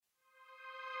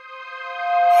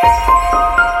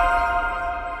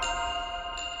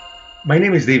My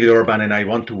name is David Orban, and I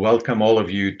want to welcome all of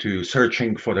you to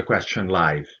Searching for the Question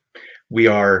Live. We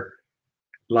are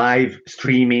live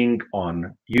streaming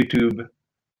on YouTube,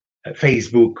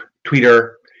 Facebook,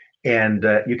 Twitter, and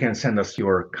you can send us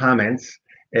your comments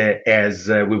as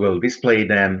we will display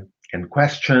them and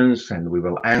questions, and we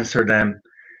will answer them.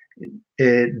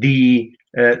 The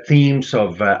themes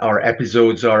of our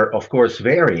episodes are, of course,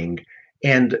 varying,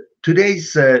 and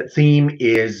today's theme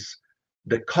is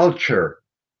the culture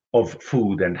of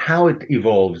food and how it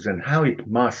evolves and how it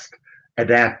must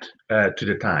adapt to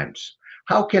the times.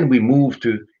 How can we move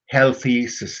to healthy,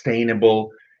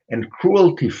 sustainable, and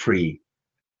cruelty-free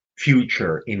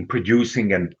future in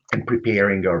producing and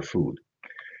preparing our food?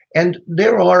 And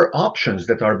there are options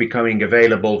that are becoming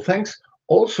available thanks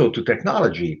also to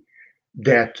technology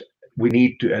that we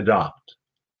need to adopt.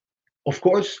 Of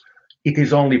course, it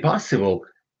is only possible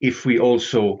if we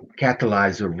also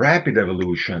catalyze a rapid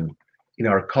evolution in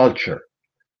our culture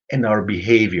and our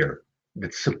behavior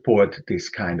that support this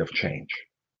kind of change.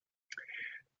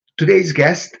 Today's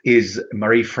guest is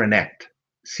Marie Frenette,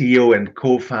 CEO and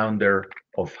co-founder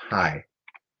of HAE,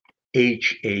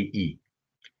 H-A-E.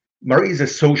 Marie is a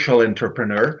social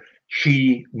entrepreneur.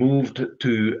 She moved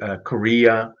to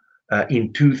Korea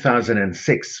in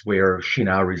 2006, where she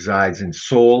now resides in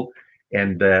Seoul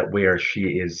and where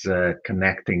she is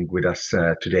connecting with us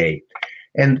today.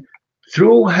 And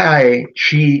through HAE,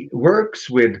 she works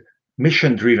with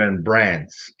mission-driven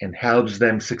brands and helps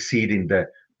them succeed in the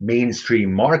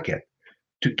mainstream market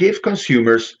to give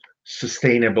consumers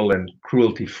sustainable and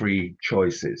cruelty-free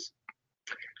choices.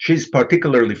 She's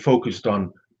particularly focused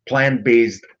on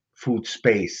plant-based food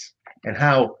space and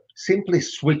how simply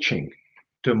switching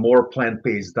to a more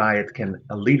plant-based diet can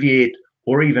alleviate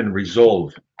or even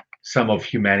resolve some of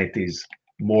humanity's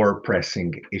more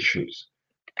pressing issues.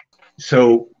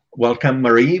 So, welcome,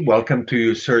 Marie. Welcome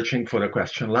to Searching for the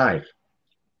Question Live.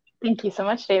 Thank you so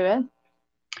much, David.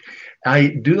 I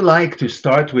do like to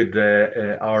start with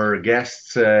our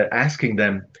guests asking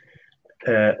them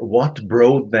what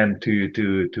brought them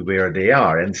to where they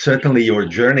are. And certainly your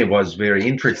journey was very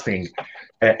interesting,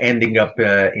 ending up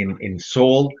in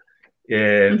Seoul,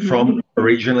 from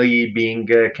originally being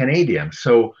Canadian.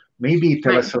 So maybe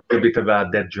tell us a little bit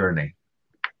about that journey.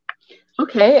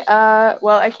 Okay,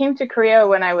 well, I came to Korea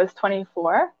when I was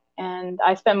 24, and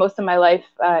I spent most of my life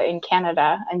in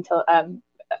Canada until,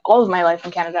 all of my life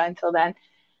in Canada until then.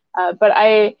 But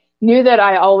I knew that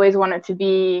I always wanted to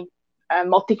be a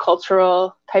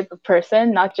multicultural type of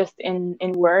person, not just in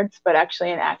words, but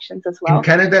actually in actions as well.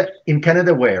 In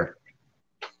Canada where?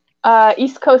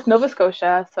 East Coast, Nova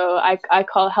Scotia. So I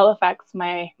call Halifax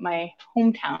my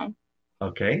hometown.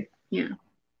 Okay. Yeah.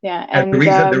 Yeah, and the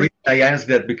reason I ask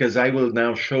that because I will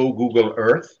now show Google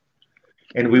Earth,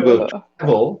 and we will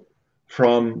travel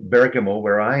from Bergamo,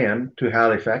 where I am, to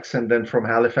Halifax, and then from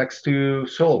Halifax to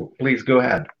Seoul. Please go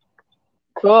ahead.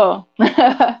 Cool.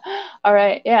 All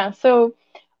right. Yeah. So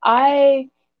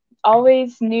I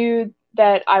always knew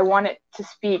that I wanted to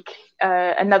speak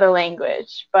another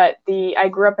language, but I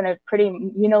grew up in a pretty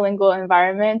unilingual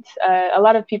environment. A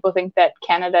lot of people think that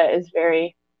Canada is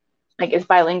is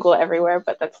bilingual everywhere,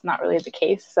 but that's not really the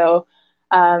case. So,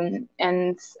 and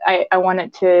I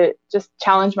wanted to just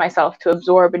challenge myself to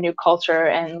absorb a new culture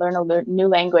and learn a new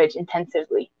language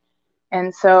intensively.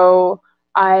 And so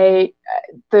the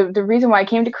reason why I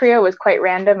came to Korea was quite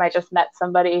random. I just met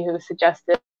somebody who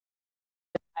suggested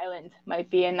Thailand might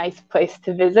be a nice place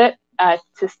to visit,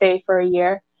 to stay for a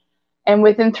year. And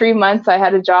within 3 months, I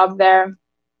had a job there.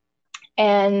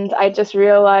 And I just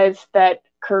realized that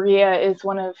Korea is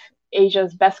one of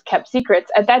Asia's best kept secrets.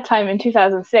 At that time in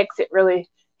 2006, it really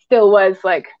still was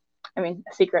a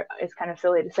secret is kind of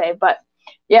silly to say, but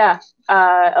yeah,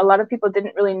 a lot of people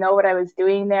didn't really know what I was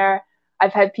doing there.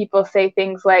 I've had people say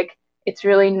things like, it's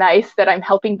really nice that I'm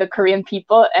helping the Korean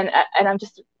people. And I'm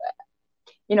just,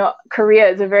 Korea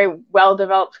is a very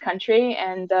well-developed country.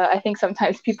 And I think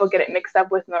sometimes people get it mixed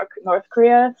up with North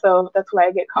Korea. So that's why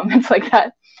I get comments like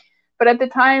that. But at the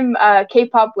time,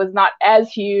 K-pop was not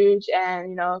as huge,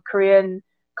 and Korean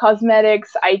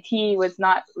cosmetics, IT was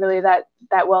not really that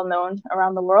well known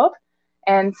around the world.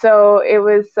 And so it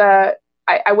was.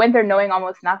 I went there knowing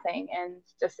almost nothing, and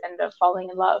just ended up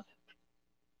falling in love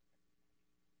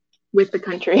with the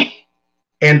country,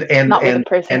 and not with the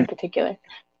person in particular.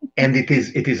 And it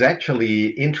is actually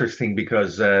interesting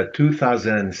because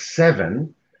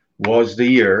 2007 was the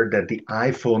year that the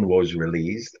iPhone was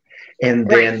released, and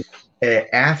then.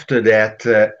 After that,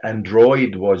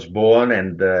 Android was born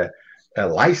and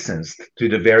licensed to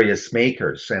the various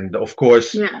makers. And of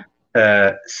course,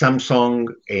 Samsung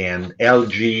and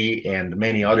LG and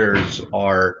many others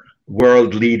are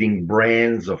world-leading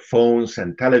brands of phones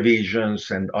and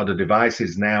televisions and other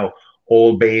devices now,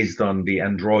 all based on the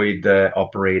Android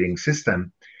operating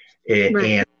system.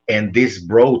 Right. And this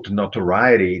brought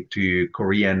notoriety to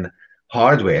Korean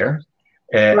hardware.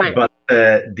 Right. But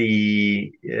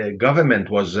the government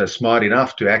was smart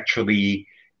enough to actually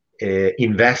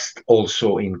invest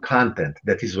also in content.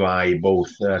 That is why both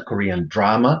Korean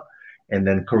drama and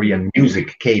then Korean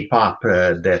music, K-pop,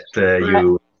 that Right.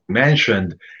 you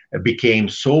mentioned, became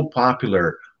so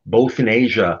popular both in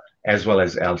Asia as well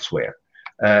as elsewhere.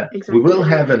 We Exactly. will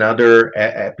have another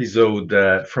episode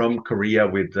from Korea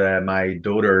with my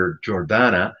daughter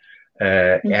Jordana.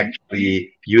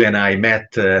 Actually, you and I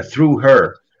met through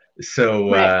her,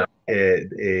 so Right.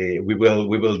 we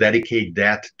will dedicate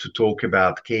that to talk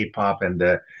about K-pop and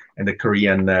the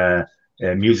Korean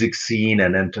music scene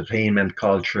and entertainment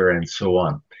culture and so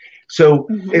on. So,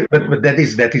 but that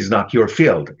is not your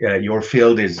field. Your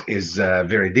field is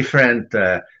very different.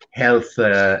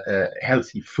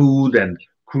 Healthy food and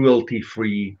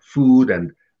cruelty-free food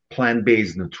and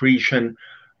plant-based nutrition.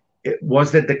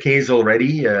 Was that the case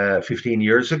already 15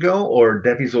 years ago, or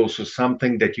that is also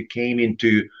something that you came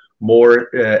into more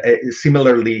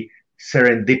similarly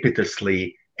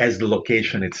serendipitously as the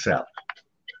location itself?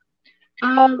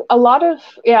 A lot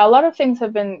of things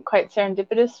have been quite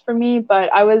serendipitous for me,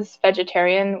 but I was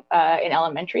vegetarian in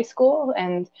elementary school,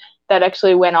 and that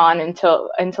actually went on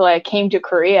until I came to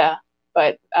Korea.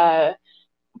 But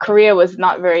Korea was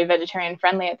not very vegetarian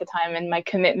friendly at the time, and my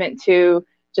commitment to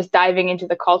just diving into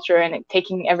the culture and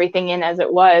taking everything in as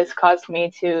it was caused me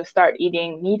to start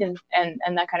eating meat and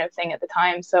that kind of thing at the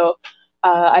time. So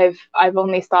I've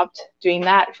only stopped doing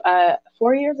that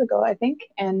 4 years ago, I think,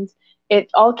 and it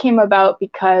all came about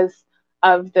because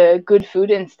of the Good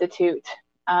Food Institute.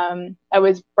 I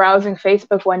was browsing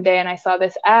Facebook one day and I saw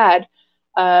this ad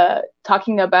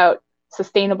talking about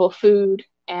sustainable food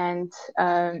and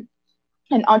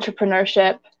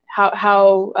entrepreneurship,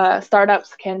 how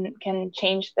startups can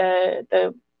change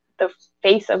the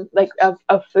face of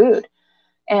of food.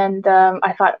 And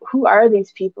I thought, who are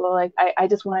these people? Like, I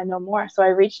just want to know more. So I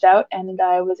reached out and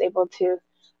I was able to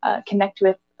connect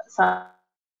with some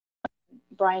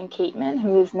Brian Cateman,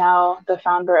 who is now the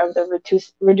founder of the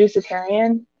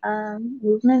Reducitarian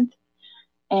movement.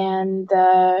 And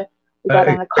we got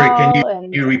on a Sorry, can call,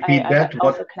 and you repeat I that? got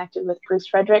also connected with Bruce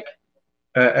Frederick.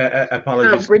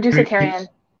 Apologies. Reducitarian.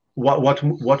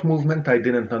 What movement? I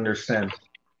didn't understand.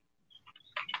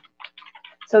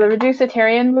 So the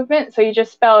Reducitarian movement. So you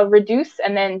just spell reduce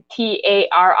and then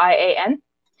Tarian.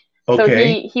 Okay.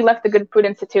 So he left the Good Food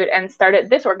Institute and started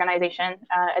this organization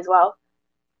as well.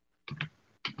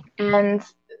 And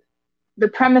the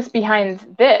premise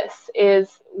behind this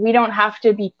is we don't have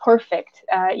to be perfect.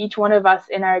 Each one of us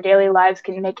in our daily lives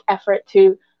can make effort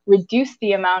to reduce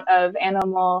the amount of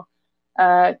animal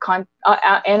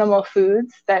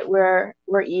foods that we're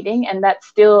eating, and that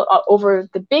still over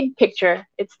the big picture,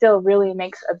 it still really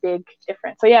makes a big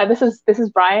difference. So yeah, this is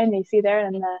Brian, you see there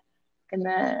in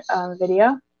the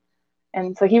video.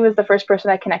 And so he was the first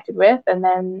person I connected with. And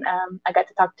then I got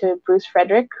to talk to Bruce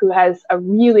Frederick, who has a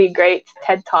really great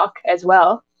TED Talk as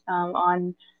well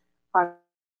on I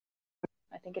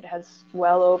think it has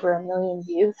well over 1 million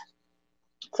views.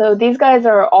 So these guys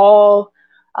are all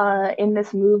in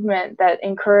this movement that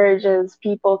encourages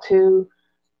people to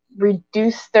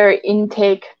reduce their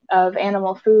intake of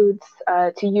animal foods,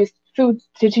 to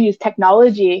use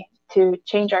technology to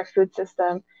change our food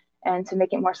system and to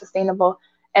make it more sustainable.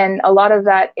 And a lot of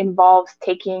that involves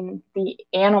taking the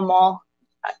animal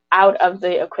out of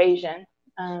the equation.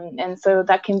 And so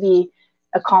that can be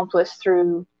accomplished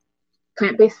through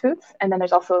plant-based foods. And then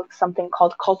there's also something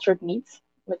called cultured meats,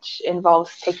 which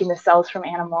involves taking the cells from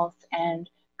animals and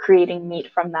creating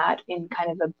meat from that in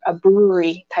kind of a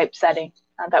brewery type setting.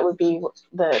 That would be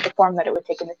the form that it would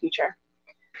take in the future.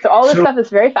 So all this stuff is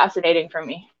very fascinating for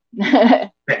me.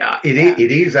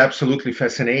 It is absolutely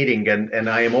fascinating, and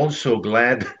I am also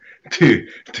glad to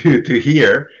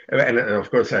hear, and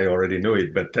of course I already knew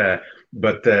it, but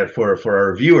for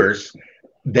our viewers,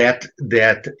 that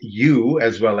you,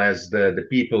 as well as the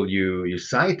people you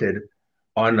cited,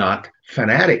 are not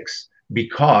fanatics,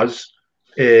 because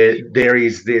there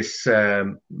is this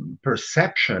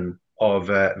perception of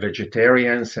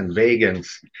vegetarians and vegans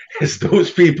as those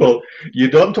people you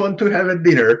don't want to have at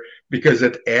dinner, because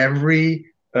at every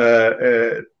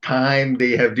time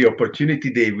they have the opportunity,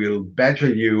 they will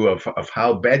badger you of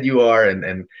how bad you are,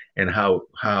 and how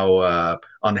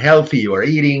unhealthy you are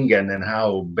eating, and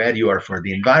how bad you are for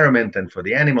the environment and for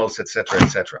the animals, etc.,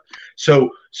 etc.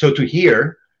 So to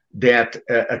hear that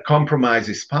a compromise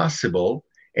is possible,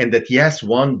 and that yes,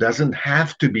 one doesn't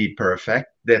have to be perfect,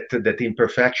 that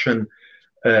imperfection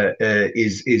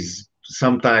is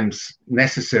sometimes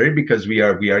necessary because we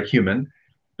are human,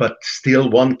 but still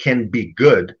one can be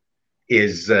good,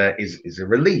 is a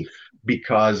relief,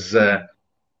 because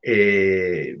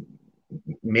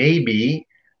maybe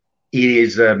it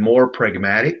is a more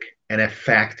pragmatic and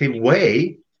effective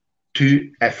way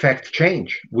to affect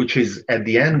change, which is at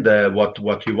the end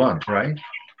what you want, right?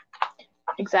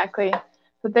 Exactly.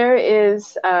 So there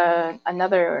is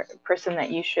another person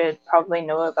that you should probably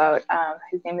know about.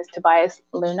 His name is Tobias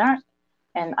Leunaert,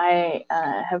 and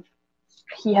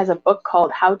he has a book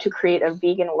called How to Create a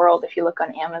Vegan World, if you look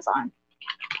on Amazon.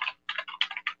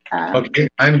 Okay,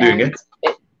 I'm doing it.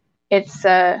 It's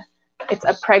a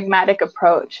pragmatic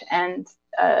approach, and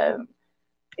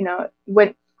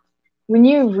when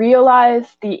you realize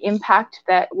the impact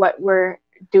that what we're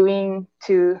doing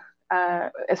to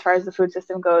as far as the food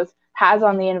system goes has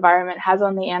on the environment, has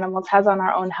on the animals, has on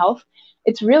our own health,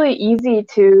 it's really easy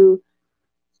to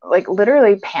like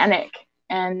literally panic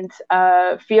and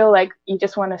feel like you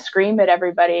just want to scream at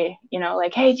everybody,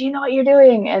 like, hey, do you know what you're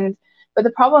doing? But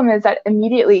the problem is that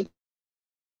immediately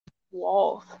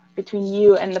walls between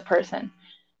you and the person.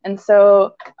 And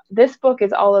so this book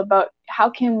is all about how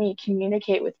can we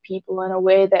communicate with people in a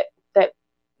way that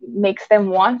makes them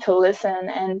want to listen,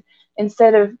 and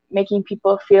instead of making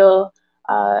people feel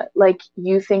like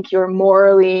you think you're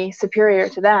morally superior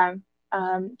to them,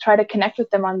 try to connect with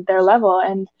them on their level.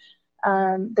 And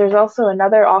there's also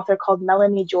another author called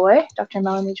Melanie Joy, Dr.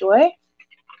 Melanie Joy,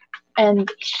 and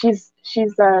she's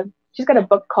got a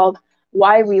book called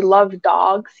Why We Love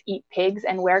Dogs, Eat Pigs,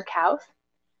 and Wear Cows.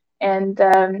 And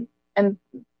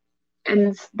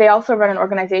they also run an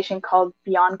organization called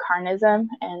Beyond Carnism,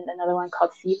 and another one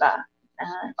called SIVA.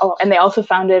 And they also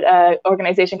founded an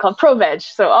organization called ProVeg.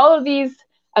 So all of these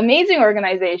amazing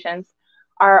organizations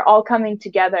are all coming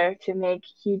together to make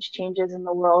huge changes in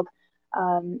the world,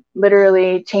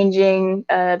 literally changing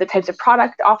the types of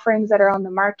product offerings that are on the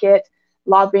market,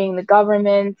 lobbying the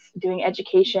government, doing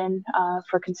education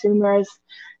for consumers,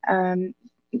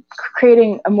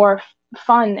 creating a more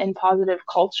fun and positive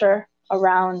culture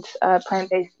around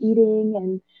plant-based eating.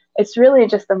 And it's really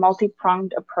just a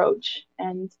multi-pronged approach,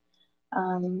 and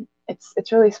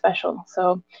it's really special.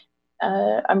 So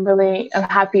I'm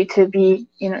happy to be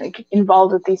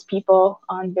involved with these people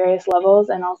on various levels,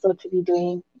 and also to be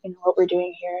doing what we're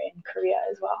doing here in Korea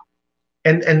as well.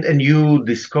 And you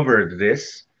discovered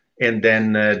this, and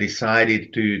then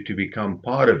decided to become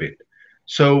part of it.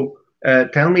 So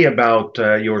tell me about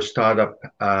your startup,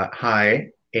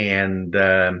 Hai, and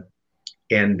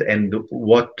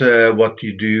what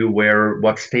you do,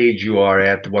 what stage you are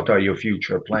at, what are your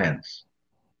future plans?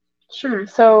 Sure.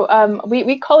 So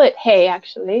we call it Hey,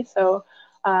 actually. So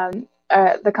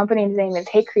the company's name is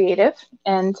Hey Creative,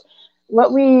 and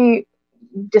what we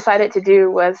decided to do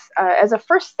was, as a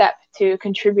first step to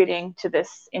contributing to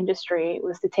this industry,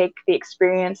 was to take the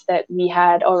experience that we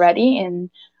had already in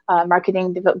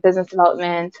marketing, business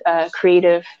development,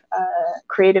 creative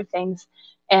things,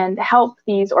 and help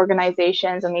these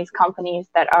organizations and these companies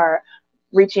that are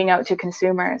reaching out to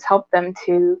consumers, help them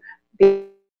to be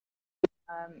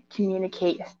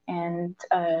communicate and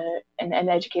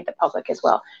educate the public as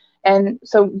well. And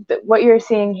so what you're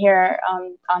seeing here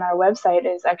on our website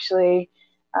is actually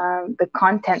the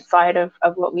content side of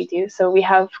what we do. So we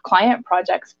have client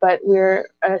projects, but we're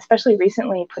especially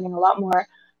recently putting a lot more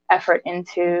effort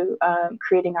into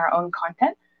creating our own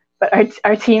content. But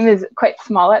our team is quite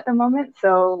small at the moment,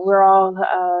 so we're all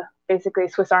basically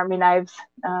Swiss Army knives,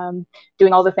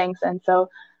 doing all the things. And so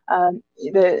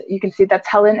you can see that's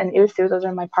Helen and Ilsu. Those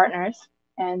are my partners,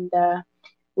 and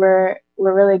we're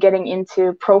really getting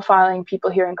into profiling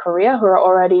people here in Korea who are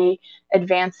already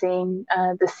advancing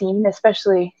the scene,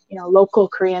 especially local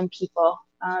Korean people,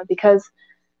 because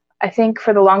I think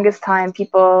for the longest time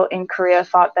people in Korea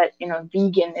thought that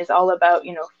vegan is all about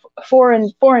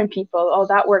foreign people. Oh,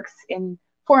 that works in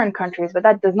foreign countries, but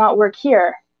that does not work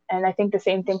here. And I think the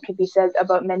same thing could be said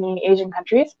about many Asian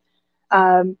countries,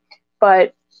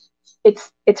 but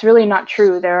it's really not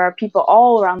true. There are people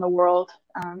all around the world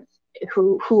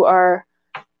who are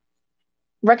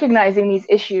recognizing these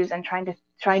issues and trying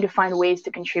to find ways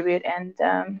to contribute.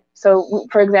 And so,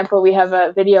 for example, we have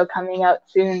a video coming out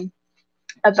soon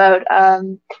about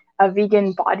a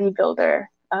vegan bodybuilder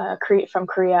from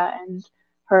Korea, and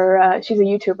she's a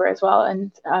YouTuber as well,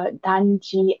 and Dan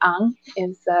Ji Ang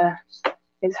is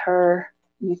her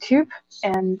YouTube,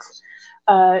 and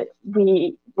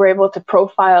we were able to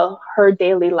profile her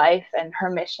daily life and her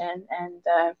mission, and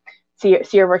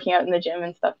see her working out in the gym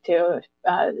and stuff too.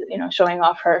 Showing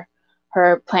off her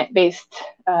plant-based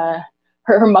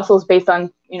her muscles based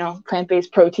on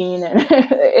plant-based protein, and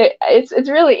it's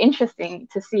really interesting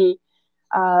to see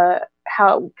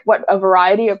what a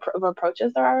variety of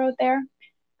approaches there are out there,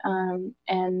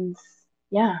 and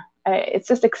yeah, it's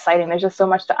just exciting. There's just so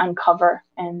much to uncover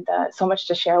and so much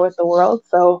to share with the world.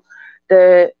 So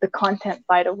the content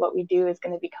side of what we do is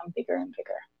going to become bigger and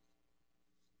bigger.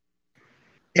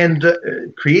 And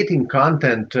creating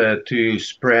content to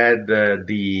spread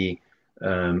the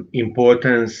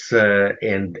importance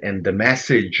and the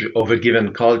message of a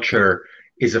given culture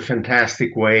is a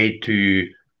fantastic way to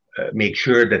make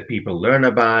sure that people learn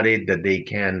about it, that they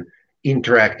can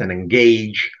interact and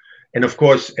engage. And of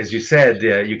course, as you said,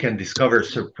 you can discover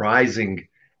surprising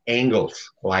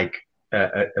angles, like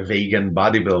a vegan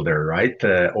bodybuilder, right?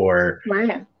 Or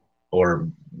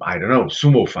I don't know,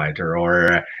 sumo fighter,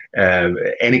 or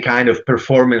any kind of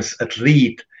performance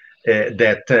athlete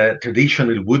that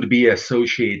traditionally would be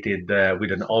associated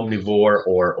with an omnivore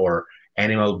or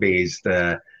animal-based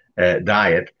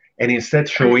diet, and instead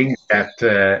showing that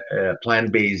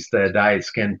plant-based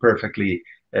diets can perfectly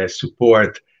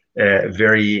support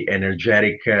very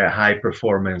energetic,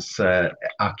 high-performance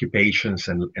occupations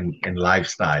and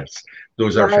lifestyles.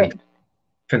 Those are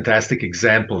fantastic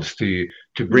examples to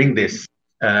bring this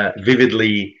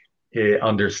vividly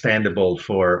understandable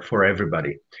for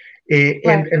everybody.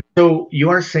 And so you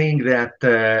are saying that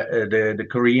the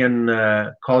Korean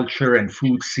culture and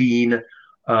food scene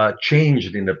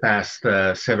changed in the past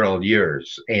several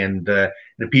years, and the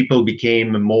people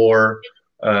became more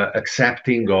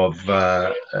accepting of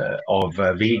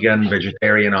vegan,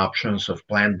 vegetarian options, of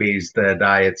plant-based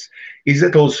diets. Is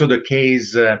it also the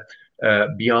case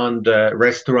beyond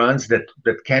restaurants that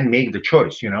can make the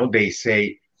choice? They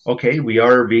say, okay, we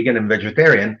are vegan and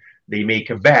vegetarian. They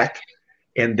make a bet,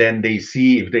 and then they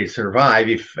see if they survive,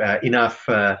 if enough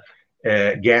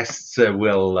guests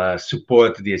will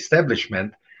support the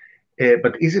establishment.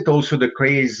 But is it also the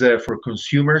craze for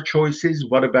consumer choices?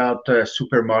 What about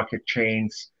supermarket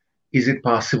chains? Is it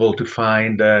possible to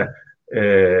find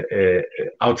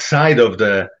outside of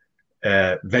the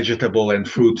vegetable and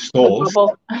fruit stalls,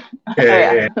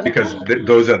 because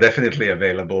those are definitely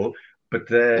available? But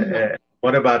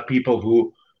what about people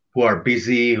who are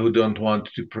busy, who don't want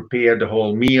to prepare the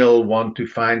whole meal, want to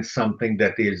find something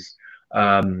that is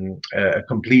a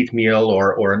complete meal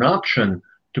or an option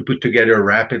to put together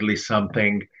rapidly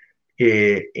something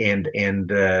and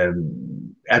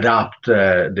adopt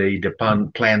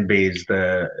the plant-based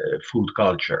food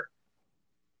culture?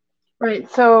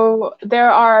 Right. So there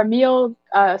are meal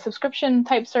subscription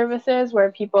type services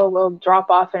where people will drop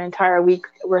off an entire week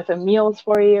worth of meals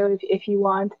for you if you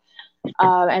want.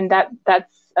 And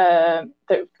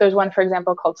there's one, for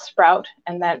example, called Sprout,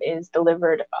 and that is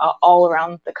delivered all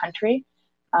around the country.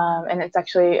 And it's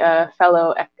actually a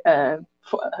fellow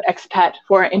expat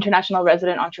for international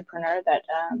resident entrepreneur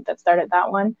that started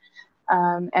that one.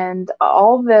 And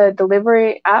all the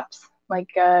delivery apps like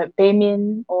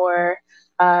Baemin or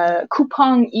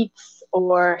Coupang Eats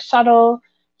or Shuttle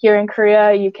here in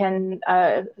Korea, you can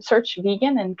search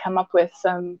vegan and come up with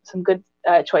some good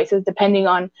choices depending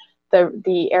on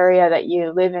the area that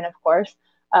you live in, of course.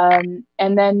 And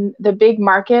then the big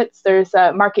markets, there's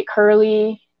Market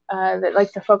Curly that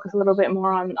likes to focus a little bit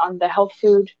more on the health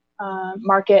food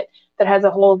market that has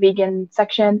a whole vegan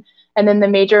section. And then the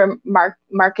major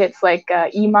markets like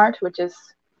E-Mart, which is,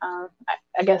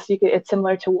 I guess it's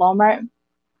similar to Walmart.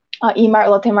 E-Mart,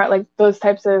 Lotte Mart, like those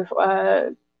types of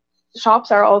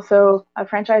shops are also,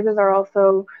 franchises are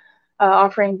also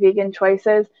offering vegan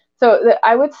choices. So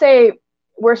I would say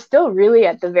we're still really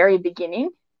at the very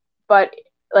beginning, but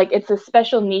like it's a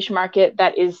special niche market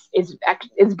that is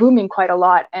booming quite a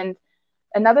lot. And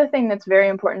another thing that's very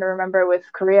important to remember with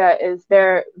Korea is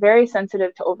they're very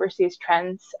sensitive to overseas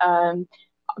trends. I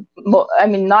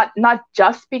mean, not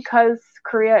just because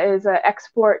Korea is an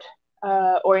export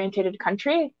oriented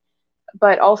country,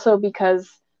 but also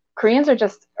because Koreans are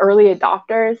just early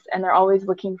adopters and they're always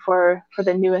looking for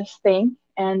the newest thing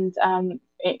and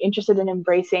interested in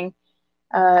embracing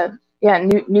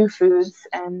new foods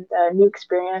and new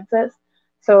experiences.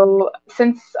 So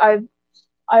since I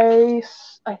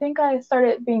think I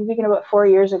started being vegan about 4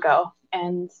 years ago,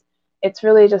 and it's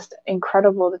really just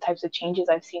incredible the types of changes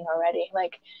I've seen already.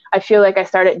 Like I feel like I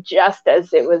started just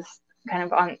as it was kind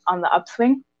of on the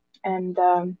upswing, and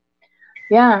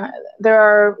Yeah, there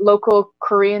are local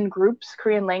Korean groups,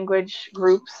 Korean language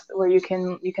groups, where you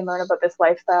can learn about this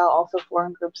lifestyle. Also,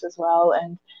 foreign groups as well,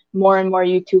 and more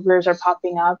YouTubers are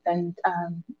popping up and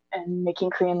making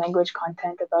Korean language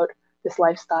content about this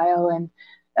lifestyle, and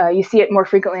you see it more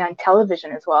frequently on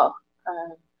television as well.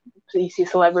 So you see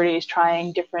celebrities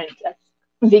trying different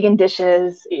vegan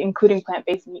dishes, including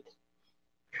plant-based meat.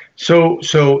 So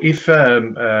if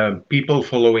people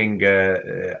following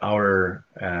our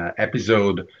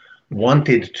episode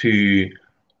wanted to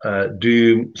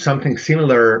do something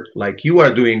similar like you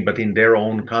are doing, but in their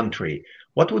own country,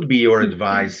 what would be your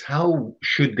advice? How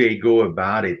should they go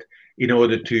about it in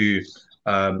order to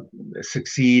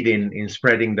succeed in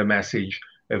spreading the message,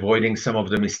 avoiding some of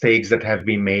the mistakes that have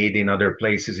been made in other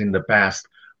places in the past?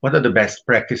 What are the best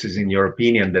practices, in your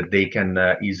opinion, that they can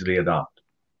easily adopt?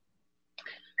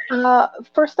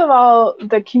 First of all,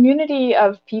 the community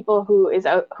of people who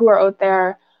are out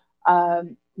there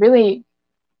really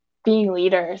being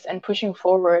leaders and pushing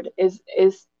forward is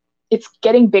it's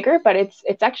getting bigger, but it's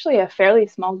actually a fairly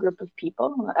small group of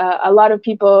people. A lot of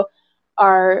people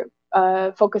are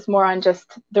focused more on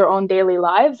just their own daily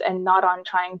lives and not on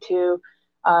trying to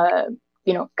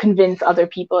convince other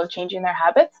people of changing their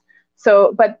habits.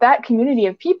 So, but that community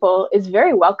of people is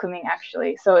very welcoming,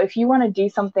 actually. So if you want to do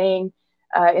something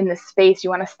in this space, you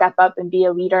want to step up and be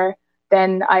a leader,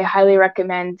 then I highly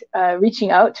recommend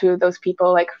reaching out to those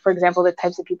people, like, for example, the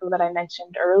types of people that I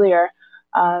mentioned earlier,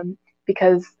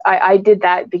 because I did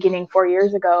that beginning 4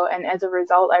 years ago. And as a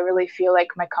result, I really feel like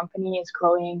my company is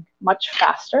growing much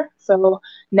faster. So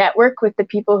network with the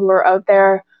people who are out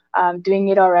there doing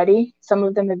it already. Some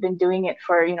of them have been doing it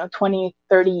for 20,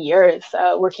 30 years,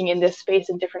 working in this space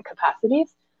in different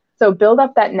capacities. So build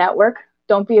up that network.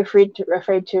 Don't be afraid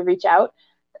to reach out.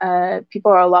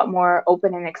 People are a lot more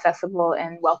open and accessible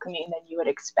and welcoming than you would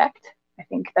expect. I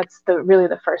think that's really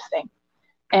the first thing.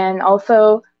 And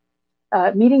also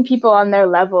meeting people on their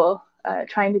level,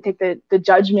 trying to take the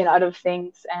judgment out of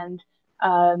things. And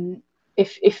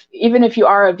even if you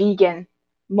are a vegan,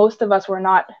 most of us were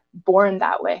not born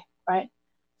that way, right?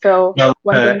 So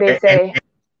one thing they say,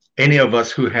 any of us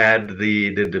who had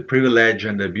the privilege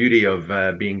and the beauty of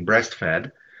being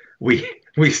breastfed,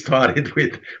 we started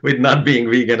with not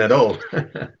being vegan at all.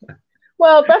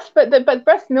 Well, but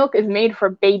breast milk is made for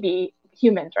baby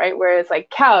humans, right? Whereas like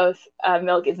cows'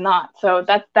 milk is not. So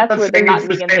that's where the not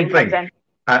vegan thing comes in.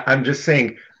 I'm just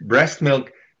saying breast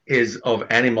milk is of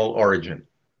animal origin,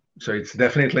 so it's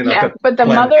definitely not. But the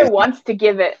mother wants to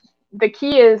give it. The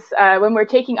key is when we're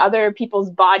taking other people's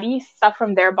bodies, stuff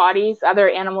from their bodies, other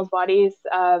animals' bodies,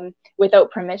 without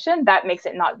permission, that makes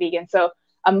it not vegan. So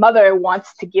a mother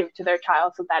wants to give to their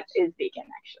child, so that is vegan,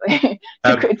 actually.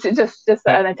 It's just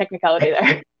a technicality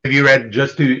there. Have you read,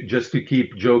 just to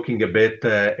keep joking a bit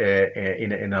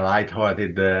in a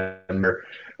lighthearted manner,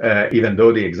 even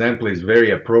though the example is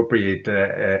very appropriate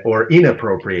or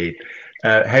inappropriate?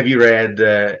 Have you read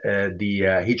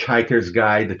the Hitchhiker's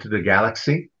Guide to the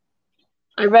Galaxy?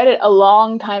 I read it a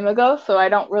long time ago, so I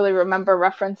don't really remember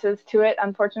references to it,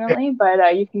 unfortunately.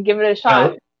 But you can give it a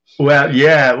shot. Well,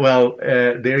 yeah. Well,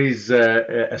 there is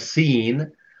a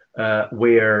scene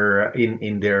where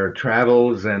in their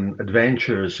travels and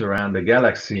adventures around the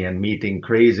galaxy and meeting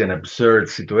crazy and absurd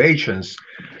situations,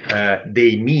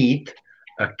 they meet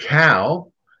a cow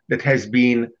that has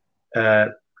been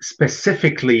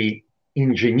specifically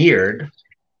engineered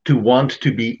to want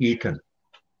to be eaten.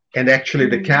 And actually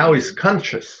the cow is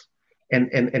conscious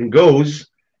and goes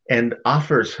and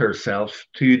offers herself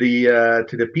to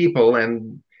the people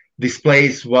and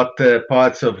displays what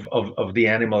parts of the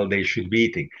animal they should be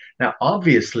eating. Now,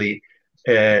 obviously,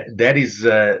 that is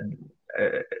a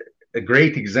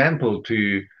great example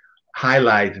to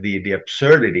highlight the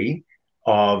absurdity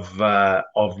of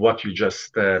what you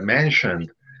just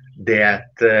mentioned, that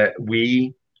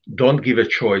we don't give a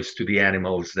choice to the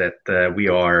animals that we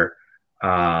are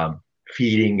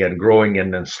feeding and growing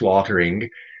and then slaughtering.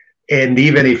 And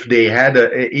even if they had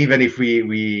even if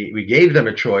we gave them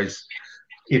a choice,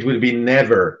 it would be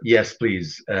never, yes,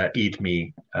 please eat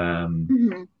me.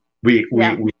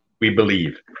 We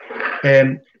believe.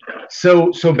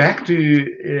 So back to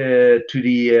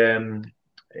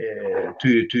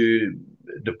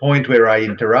the point where I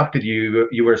interrupted you.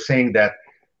 You were saying that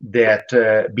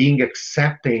being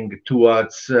accepting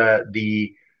towards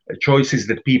the choices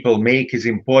that people make is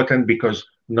important, because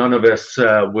none of us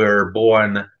were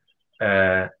born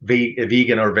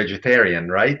vegan or vegetarian,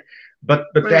 right? But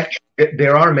actually,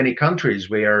 there are many countries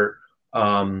where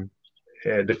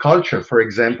the culture, for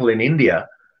example, in India,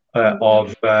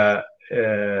 of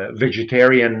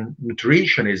vegetarian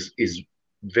nutrition is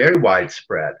very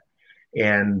widespread.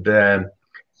 and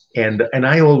and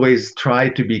I always try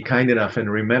to be kind enough and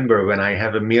remember when I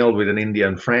have a meal with an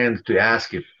Indian friend to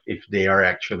ask if they are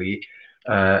actually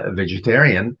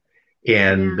vegetarian,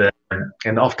 and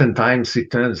and oftentimes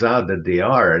it turns out that they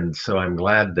are, and so I'm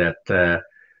glad that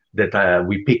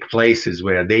we pick places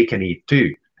where they can eat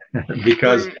too,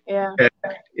 because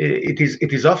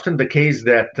it is often the case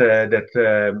that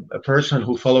a person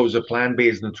who follows a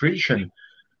plant-based nutrition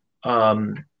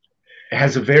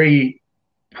has a very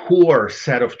poor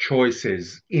set of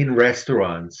choices in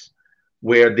restaurants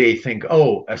where they think,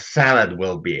 oh, a salad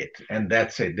will be it, and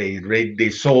that's it. They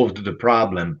solved the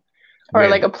problem. Or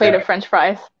like a plate of French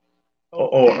fries.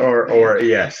 Or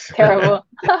yes. Terrible.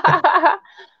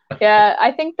 Yeah,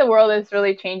 I think the world is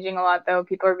really changing a lot, though.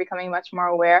 People are becoming much more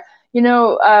aware. You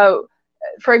know,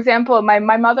 for example, my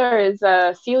mother is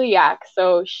celiac,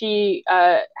 so she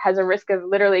has a risk of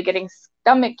literally getting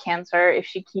stomach cancer if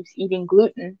she keeps eating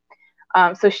gluten.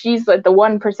 So she's like the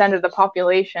 1% of the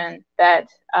population that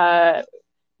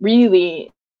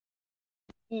really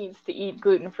needs to eat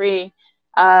gluten-free.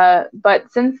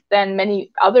 But since then,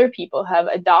 many other people have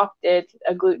adopted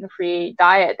a gluten-free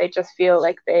diet. They just feel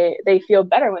like they feel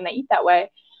better when they eat that way.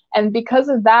 And because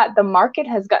of that, the market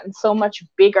has gotten so much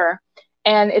bigger.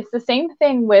 And it's the same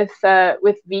thing with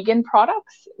vegan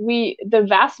products. The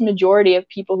vast majority of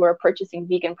people who are purchasing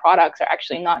vegan products are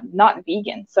actually not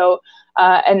vegan. So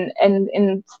and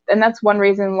that's one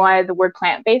reason why the word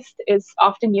plant-based is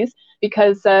often used,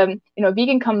 because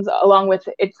vegan comes along with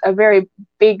it's a very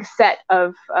big set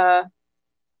of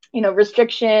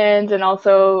restrictions, and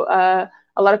also a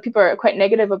lot of people are quite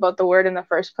negative about the word in the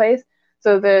first place.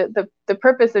 So the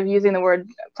purpose of using the word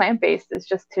plant-based is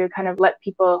just to kind of let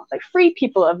people, like, free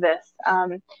people of this,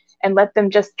 and let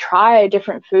them just try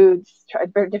different foods, try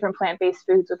different plant-based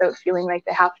foods without feeling like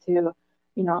they have to,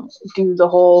 do the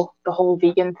whole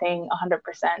vegan thing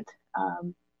 100%.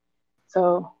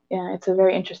 So yeah, it's a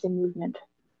very interesting movement.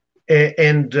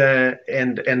 And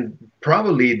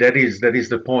probably that is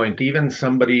the point. Even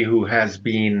somebody who has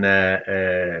been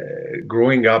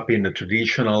growing up in the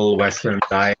traditional Western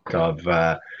diet of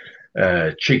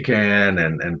chicken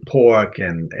and pork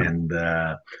and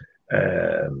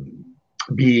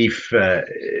beef,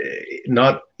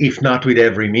 not with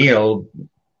every meal,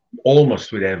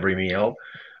 almost with every meal,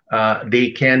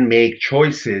 they can make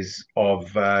choices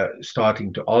of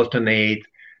starting to alternate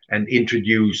and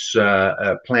introduce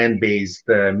plant-based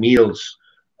meals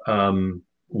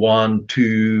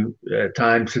 1-2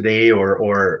 times a day,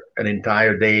 or an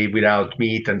entire day without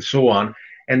meat, and so on,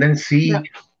 and then see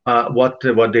what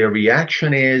their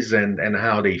reaction is, and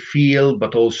how they feel,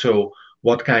 but also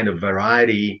what kind of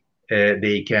variety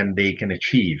they can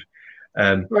achieve.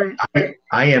 I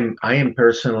am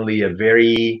personally a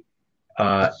very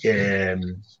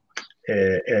an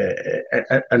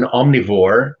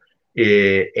omnivore.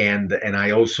 And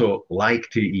I also like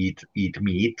to eat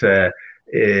meat.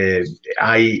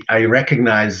 I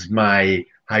recognize my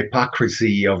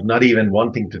hypocrisy of not even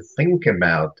wanting to think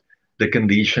about the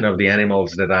condition of the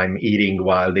animals that I'm eating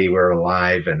while they were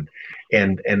alive, and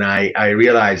I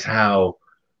realize how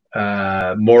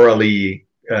morally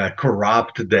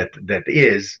corrupt that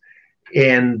is.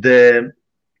 And there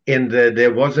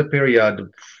was a period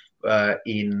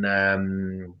in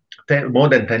more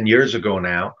than 10 years ago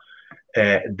now,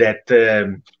 that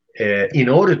in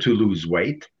order to lose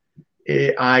weight,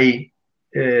 I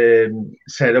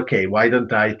said, okay, why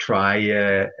don't I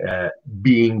try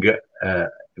being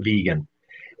vegan?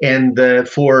 And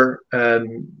for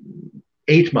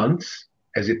 8 months,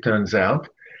 as it turns out,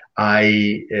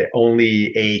 I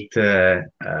only ate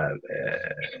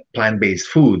plant-based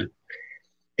food,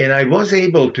 and I was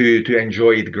able to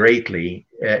enjoy it greatly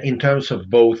in terms of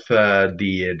both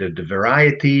the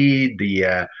variety,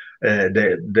 the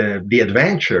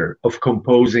adventure of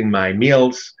composing my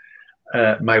meals.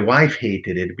 My wife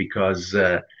hated it because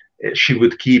she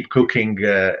would keep cooking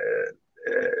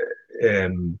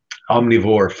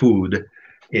omnivore food,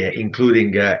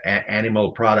 including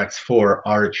animal products for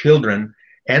our children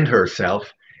and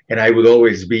herself, and I would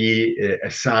always be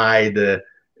aside,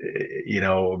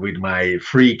 with my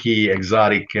freaky,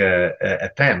 exotic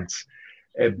attempts.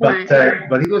 But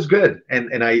it was good,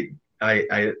 and I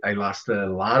lost a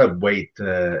lot of weight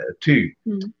too.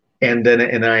 And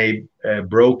I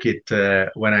broke it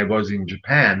when I was in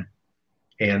Japan,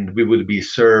 and we would be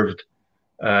served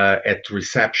at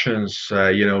receptions,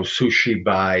 sushi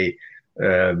by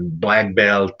black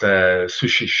belt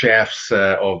sushi chefs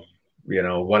of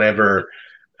whatever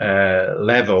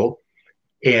level.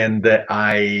 And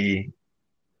I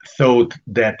thought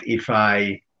that if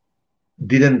I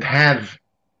didn't have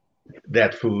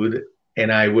that food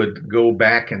and I would go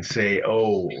back and say,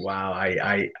 "Oh, wow,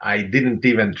 I didn't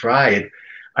even try it,"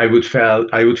 I would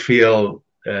feel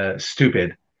stupid,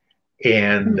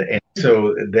 and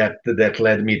so that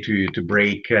led me to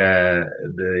break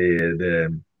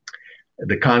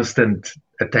the constant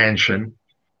attention,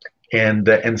 and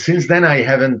since then I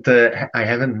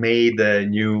haven't made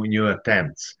new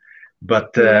attempts,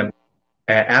 but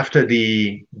after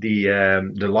the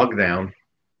lockdown,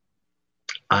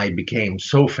 I became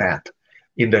so fat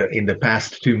in the past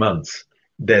 2 months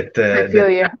that I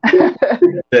feel you.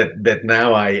 that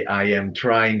now I am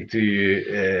trying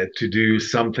to do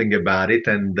something about it,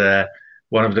 and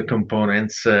one of the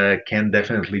components can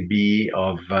definitely be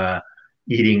of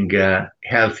eating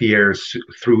healthier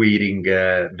through eating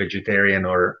vegetarian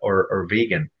or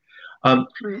vegan. Um,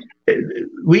 Right.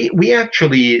 we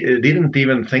actually didn't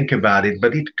even think about it,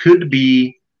 but it could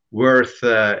be worth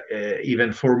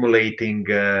even formulating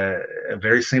a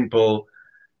very simple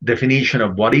definition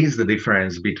of what is the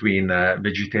difference between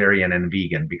vegetarian and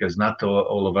vegan, because not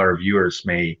all of our viewers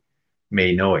may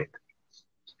know it.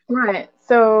 Right.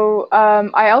 So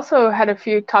I also had a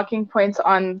few talking points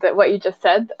on what you just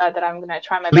said that I'm going to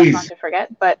try my best not to forget.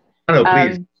 But no,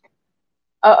 please.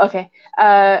 Oh, okay.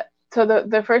 So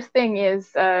the first thing is,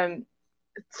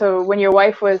 so when your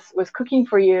wife was cooking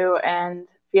for you and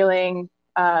feeling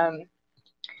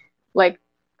like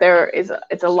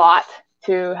it's a lot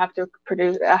to have to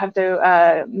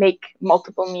make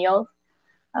multiple meals.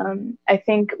 I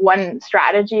think one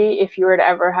strategy, if you were to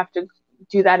ever have to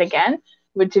do that again,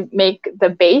 would to make the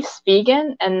base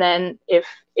vegan, and then if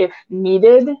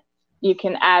needed, you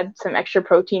can add some extra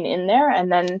protein in there, and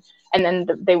then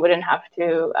they wouldn't have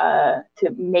to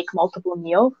make multiple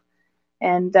meals.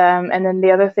 And then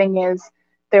the other thing is,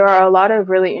 there are a lot of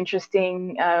really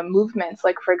interesting movements,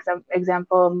 like for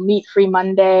example, Meat Free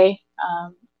Monday,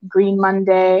 Green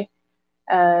Monday,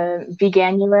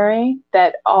 Veganuary,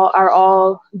 that are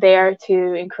all there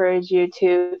to encourage you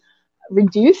to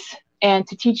reduce and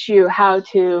to teach you how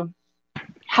to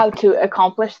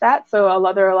accomplish that. So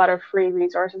there are a lot of free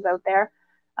resources out there,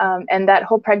 and that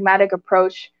whole pragmatic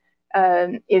approach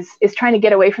is trying to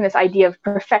get away from this idea of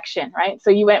perfection, right?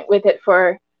 So you went with it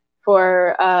for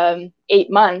 8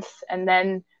 months, and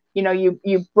then you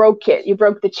broke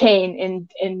the chain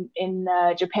in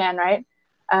Japan, right?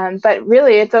 But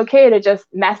really, it's okay to just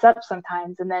mess up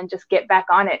sometimes and then just get back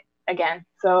on it again.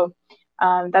 So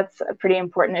that's a pretty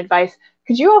important advice.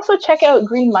 Could you also check out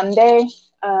Green Monday,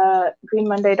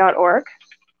 greenmonday.org?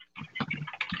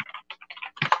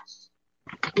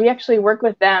 We actually work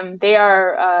with them. They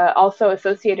are also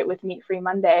associated with Meat Free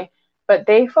Monday, but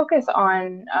they focus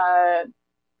on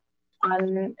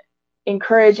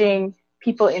encouraging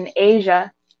people in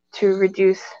Asia to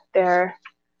reduce their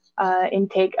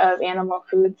intake of animal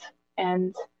foods.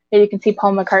 And you can see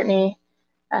Paul McCartney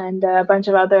and a bunch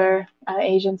of other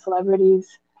Asian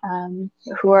celebrities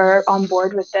who are on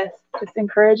board with this, just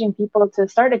encouraging people to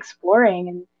start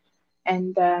exploring.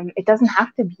 And it doesn't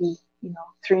have to be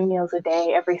 3 meals a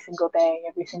day, every single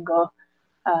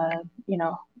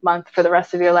month for the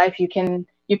rest of your life. You can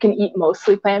eat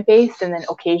mostly plant-based and then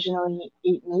occasionally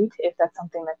eat meat if that's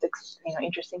something that's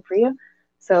interesting for you.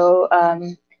 So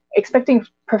expecting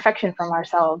perfection from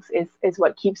ourselves is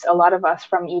what keeps a lot of us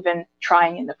from even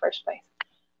trying in the first place.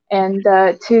 And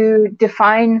to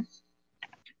define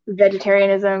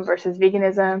vegetarianism versus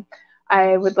veganism,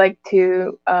 I would like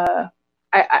to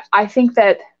I think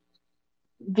that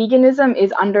veganism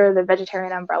is under the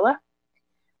vegetarian umbrella,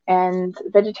 and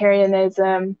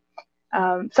vegetarianism,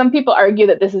 some people argue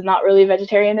that this is not really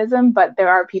vegetarianism, but there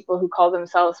are people who call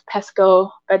themselves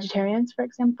pesco vegetarians, for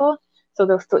example. So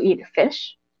they'll still eat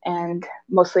fish and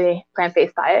mostly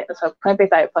plant-based diet, so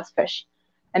plant-based diet plus fish.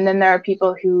 And then there are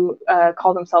people who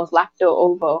call themselves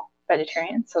lacto-ovo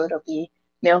vegetarians, so it'll be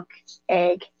milk,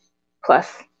 egg,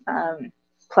 plus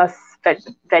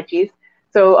veggies.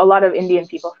 So a lot of Indian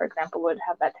people, for example, would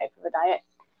have that type of a diet.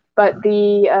 But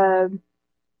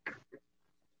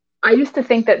I used to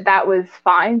think that was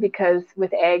fine, because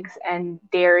with eggs and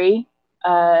dairy,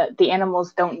 the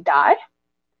animals don't die.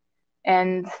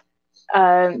 And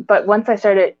but once I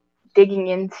started digging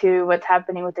into what's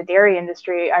happening with the dairy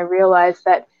industry, I realized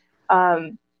that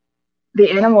the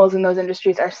animals in those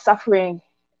industries are suffering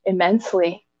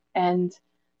immensely. And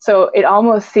so it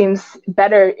almost seems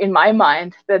better in my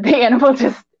mind that the animal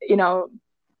just,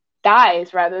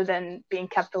 dies rather than being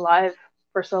kept alive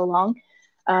for so long.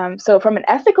 So from an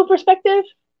ethical perspective,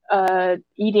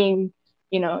 eating,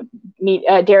 meat,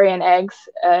 dairy and eggs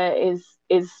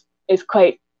is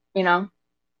quite,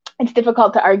 it's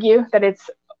difficult to argue that it's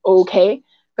okay.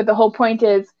 But the whole point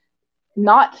is,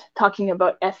 not talking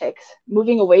about ethics,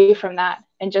 moving away from that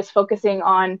and just focusing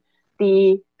on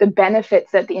the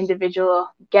benefits that the individual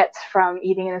gets from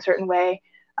eating in a certain way,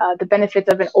 the benefits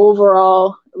of an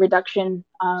overall reduction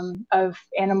of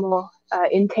animal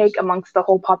intake amongst the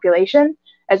whole population,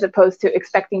 as opposed to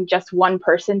expecting just one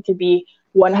person to be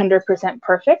 100%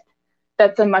 perfect.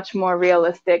 That's a much more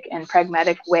realistic and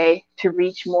pragmatic way to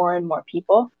reach more and more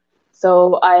people.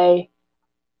 So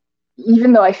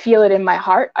even though I feel it in my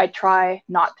heart, I try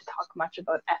not to talk much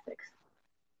about ethics.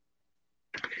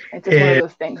 It's just one of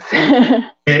those things.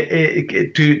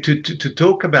 To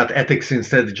talk about ethics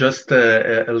instead, just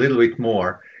a little bit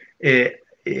more.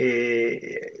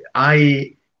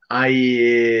 I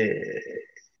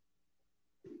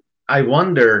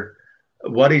wonder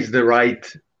what is the right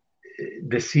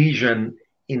decision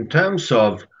in terms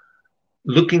of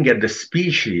looking at the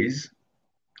species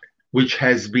which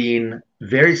has been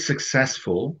very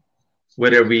successful,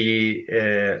 whether we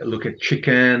look at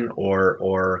chicken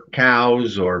or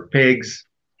cows or pigs,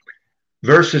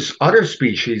 versus other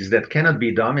species that cannot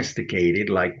be domesticated,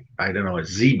 like, I don't know, a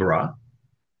zebra,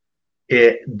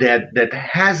 that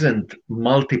hasn't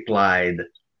multiplied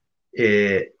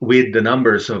with the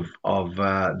numbers of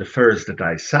the furs that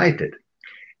I cited.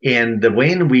 And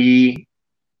when we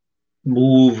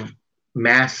move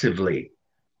massively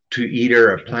to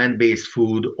either a plant-based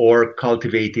food or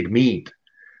cultivated meat,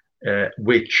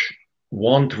 which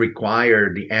won't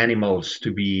require the animals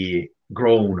to be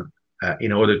grown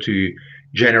in order to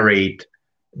generate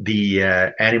the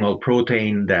animal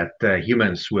protein that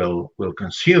humans will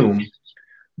consume,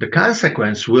 the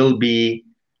consequence will be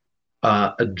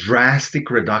a drastic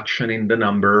reduction in the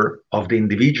number of the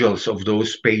individuals of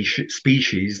those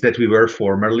species that we were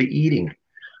formerly eating,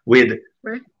 with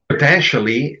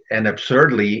potentially and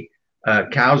absurdly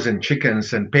cows and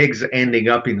chickens and pigs ending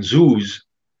up in zoos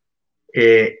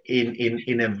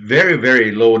in a very,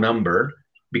 very low number,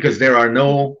 because there are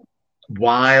no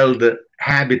wild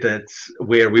habitats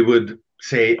where we would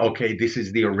say, okay, this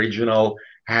is the original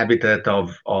habitat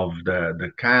of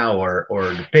the cow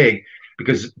or the pig,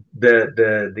 because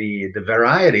the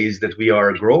varieties that we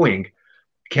are growing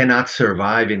cannot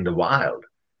survive in the wild.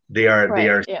 They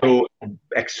are so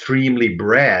extremely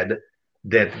bred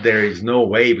that there is no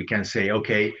way we can say,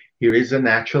 okay, here is a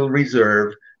natural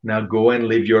reserve, now go and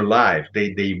live your life.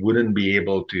 They wouldn't be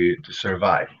able to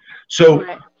survive. So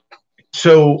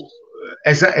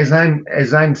as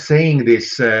I'm saying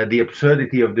this, the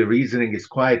absurdity of the reasoning is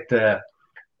quite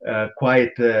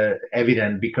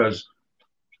evident, because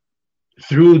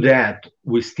through that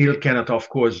we still cannot, of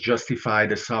course, justify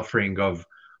the suffering of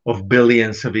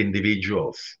billions of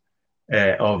individuals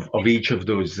of each of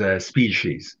those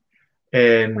species.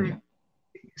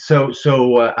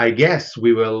 So I guess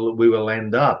we will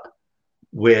end up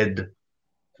with,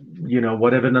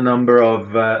 whatever the number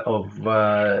of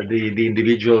the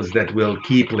individuals that will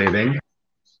keep living,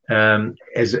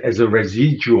 as a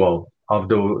residual of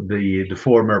the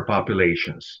former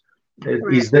populations.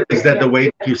 Is that the way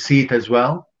that you see it as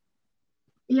well?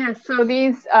 Yeah. So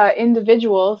these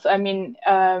individuals, I mean,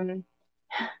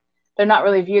 they're not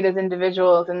really viewed as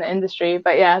individuals in the industry,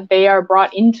 but yeah, they are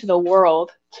brought into the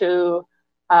world to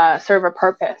serve a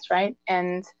purpose, right?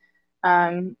 And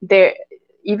they,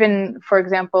 even for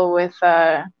example with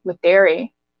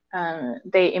dairy,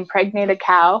 they impregnate a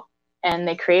cow and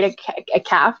they create a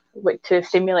calf to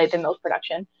stimulate the milk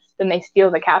production. Then they steal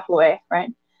the calf away,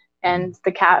 right? And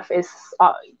the calf is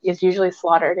usually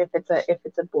slaughtered if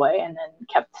it's a boy, and then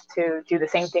kept to do the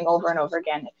same thing over and over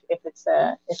again if it's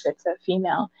a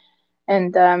female.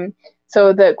 And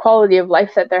so the quality of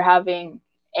life that they're having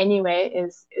anyway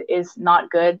is not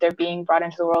good. They're being brought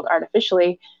into the world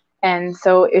artificially. And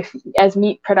so as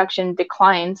meat production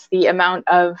declines, the amount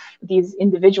of these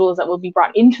individuals that will be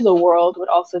brought into the world would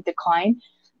also decline.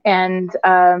 And,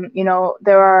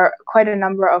 there are quite a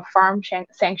number of farm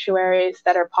sanctuaries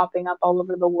that are popping up all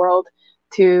over the world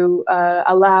to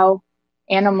allow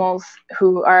animals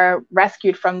who are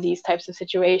rescued from these types of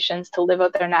situations to live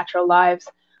out their natural lives.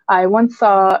 I once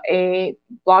saw a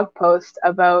blog post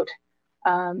about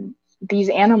these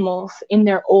animals in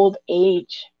their old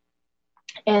age.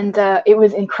 And it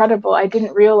was incredible. I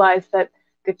didn't realize that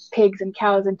the pigs and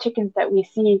cows and chickens that we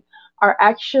see are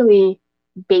actually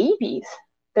babies.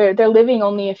 They're living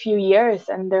only a few years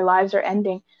and their lives are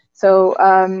ending. So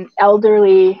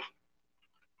elderly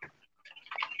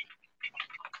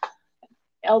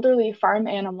farm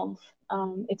animals.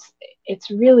 It's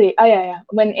really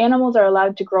when animals are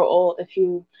allowed to grow old. If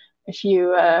you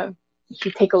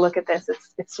take a look at this,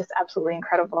 it's just absolutely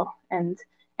incredible. And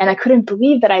I couldn't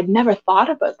believe that I'd never thought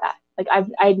about that. Like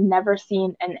I'd never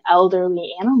seen an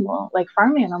elderly animal, like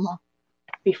farm animal,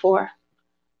 before.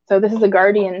 So this is a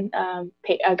Guardian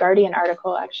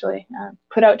article actually,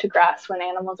 put out to grass when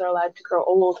animals are allowed to grow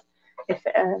old. If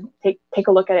take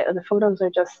a look at it, the photos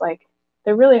are just like,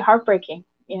 they're really heartbreaking.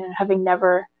 Having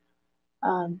never,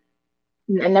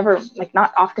 like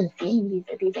not often seen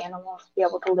these animals be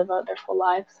able to live out their full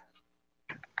lives.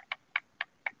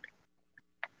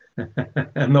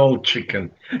 An old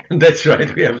chicken. That's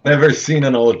right. We have never seen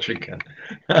an old chicken.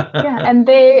 Yeah, and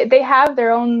they have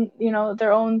their own,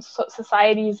 their own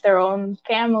societies, their own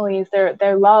families,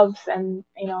 their loves, and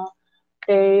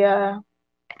they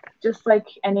just like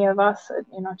any of us,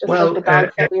 just like the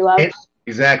dogs that we love.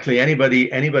 Exactly.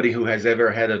 Anybody who has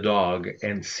ever had a dog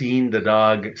and seen the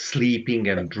dog sleeping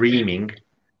and dreaming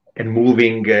and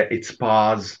moving its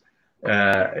paws,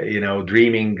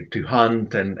 dreaming to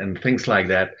hunt and things like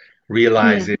that,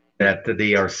 realizes that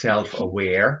they are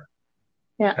self-aware.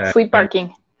 Yeah, sleep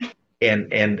barking.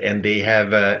 And they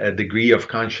have a degree of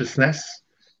consciousness.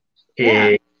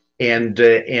 Yeah. And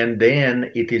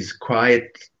then it is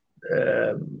quite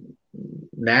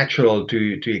natural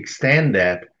to extend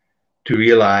that, to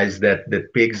realize that the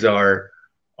pigs are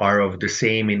of the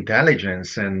same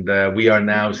intelligence. And we are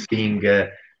now seeing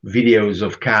videos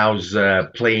of cows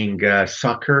playing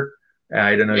soccer.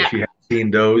 I don't know if you have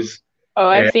seen those. Oh,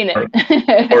 I've seen it.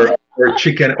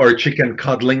 or chicken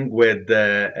cuddling with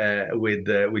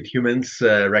humans,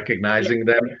 recognizing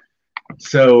them.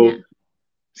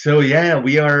 So yeah,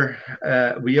 we are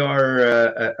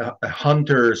a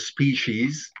hunter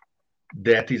species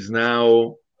that is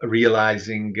now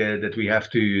realizing that we have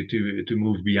to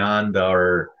move beyond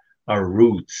our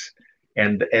roots.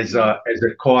 And as a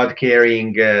card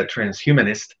carrying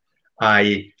transhumanist,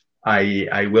 I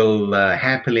will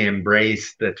happily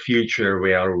embrace that future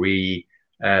where we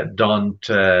don't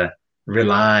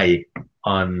rely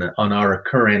on our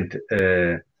current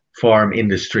farm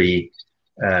industry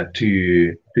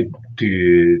to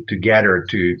gather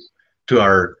to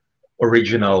our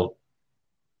original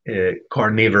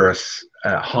carnivorous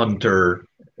hunter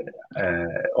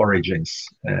origins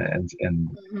and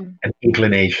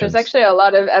inclinations. There's actually a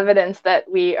lot of evidence that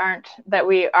we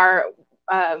are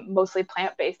mostly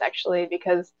plant-based, actually,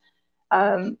 because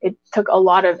it took a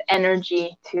lot of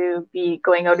energy to be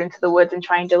going out into the woods and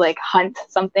trying to like hunt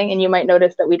something. And you might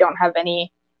notice that we don't have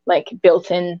any like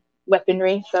built-in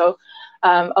weaponry. So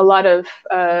a lot of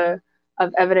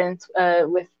evidence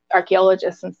with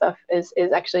archaeologists and stuff is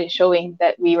actually showing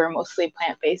that we were mostly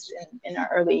plant-based in our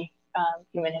early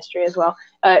human history as well.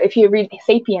 If you read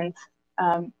 *Sapiens*,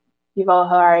 Yuval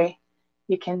Harari,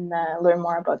 you can learn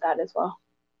more about that as well.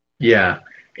 Yeah,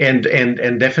 and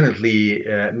definitely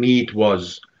meat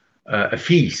was a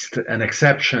feast, an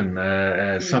exception,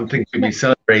 something to be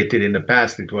celebrated. In the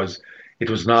past, it was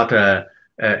not a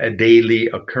daily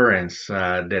occurrence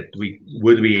that we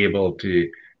would be able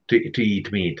to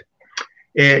eat meat.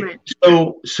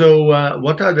 So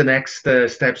what are the next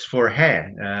steps for He?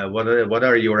 What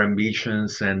are your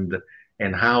ambitions, and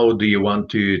how do you want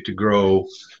to grow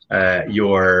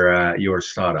your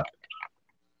startup?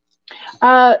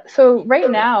 So right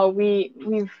now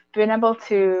we've been able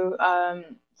to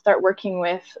start working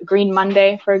with Green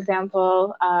Monday, for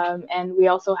example, and we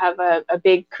also have a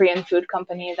big Korean food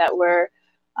company that we're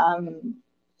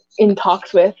in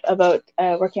talks with about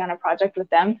working on a project with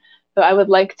them. So I would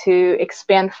like to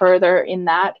expand further in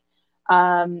that.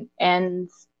 And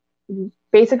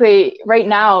basically right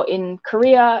now in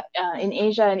Korea, in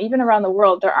Asia, and even around the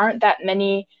world, there aren't that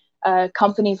many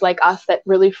companies like us that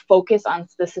really focus on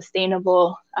the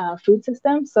sustainable food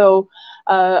system. So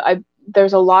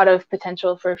there's a lot of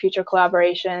potential for future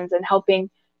collaborations and helping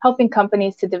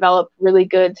companies to develop really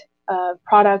good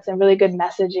products and really good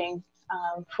messaging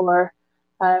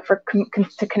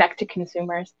to connect to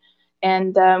consumers.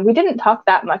 And we didn't talk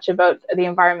that much about the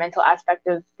environmental aspect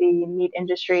of the meat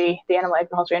industry, the animal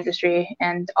agriculture industry,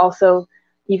 and also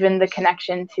even the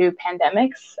connection to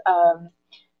pandemics.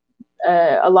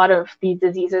 A lot of these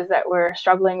diseases that we're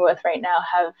struggling with right now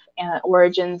have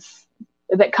origins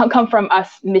that come from us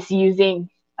misusing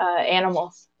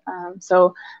animals.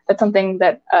 So that's something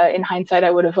that in hindsight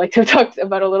I would have liked to have talked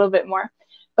about a little bit more.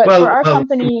 But for our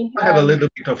company, we have a little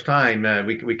bit of time.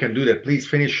 We can do that. Please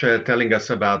finish telling us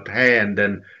about He, and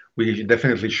then we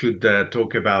definitely should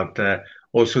talk about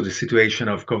also the situation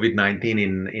of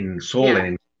COVID-19 in Seoul and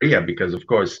in Korea, because of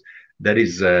course that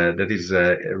is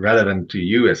relevant to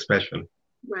you especially.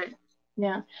 Right.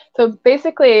 Yeah. So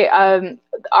basically,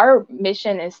 our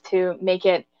mission is to make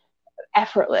it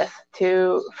effortless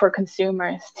for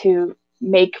consumers to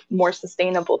make more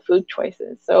sustainable food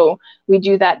choices. So we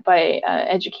do that by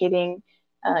educating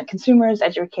consumers,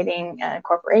 educating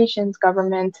corporations,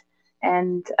 government,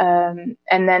 and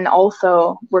then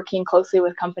also working closely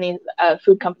with companies,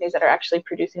 food companies that are actually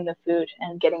producing the food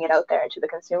and getting it out there to the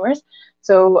consumers.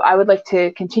 So I would like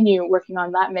to continue working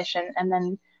on that mission. And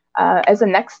then as a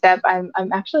next step,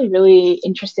 I'm actually really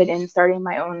interested in starting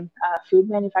my own food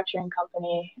manufacturing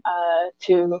company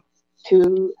to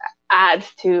add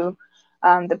to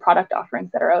the product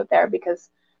offerings that are out there, because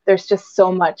there's just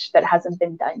so much that hasn't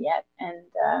been done yet.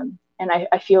 And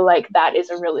I feel like that is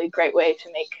a really great way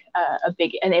to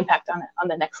make an impact on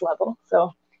the next level.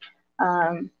 So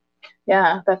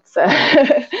yeah, that's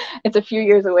it's a few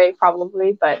years away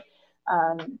probably, but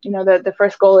the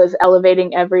first goal is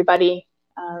elevating everybody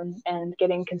and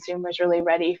getting consumers really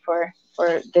ready for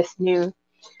this new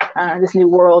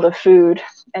world of food,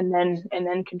 and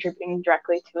then contributing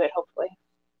directly to it, hopefully.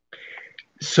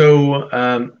 So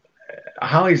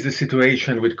how is the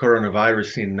situation with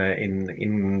coronavirus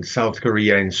in South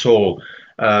Korea, in Seoul?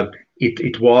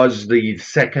 It was the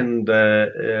second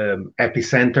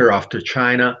epicenter after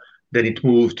China. Then it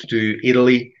moved to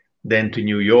Italy, then to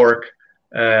New York,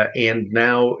 and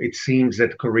now it seems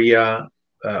that Korea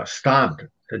stopped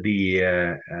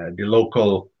the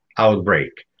local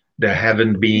outbreak. There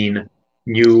haven't been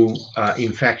new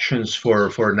infections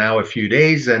for now a few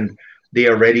days, and they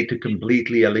are ready to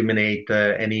completely eliminate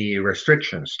any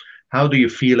restrictions. How do you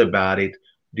feel about it?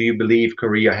 Do you believe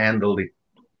Korea handled it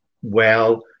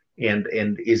well? And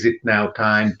is it now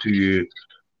time to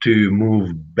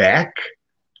move back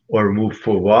or move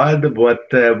forward?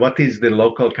 What is the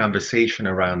local conversation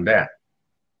around that?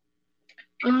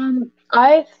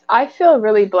 I feel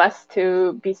really blessed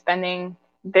to be spending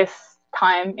this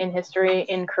time in history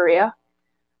in Korea.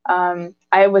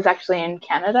 I was actually in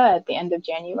Canada at the end of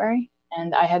January,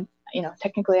 and I had,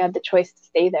 technically had the choice to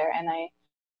stay there, and I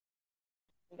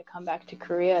to come back to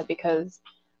Korea because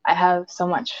I have so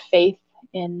much faith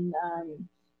in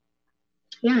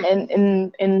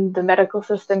the medical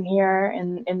system here,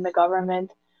 in the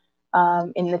government,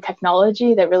 in the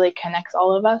technology that really connects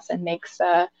all of us and makes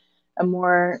a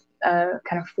more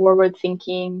kind of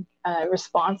forward-thinking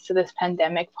response to this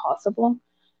pandemic possible.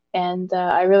 And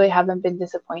I really haven't been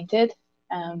disappointed.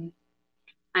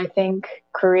 I think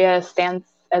Korea stands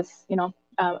as,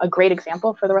 a great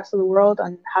example for the rest of the world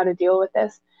on how to deal with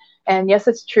this. And yes,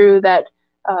 it's true that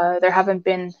there haven't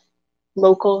been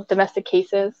local domestic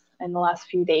cases in the last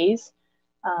few days.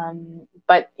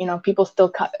 But, people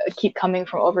still keep coming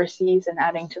from overseas and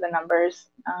adding to the numbers.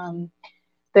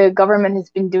 The government has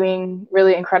been doing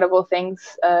really incredible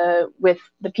things with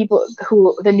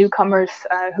the newcomers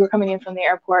who are coming in from the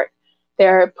airport.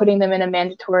 They're putting them in a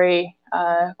mandatory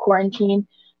quarantine,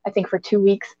 I think for 2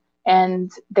 weeks,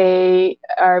 and they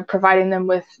are providing them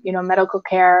with, medical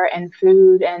care and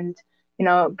food, and,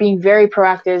 being very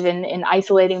proactive in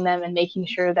isolating them and making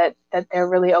sure that they're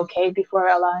really okay before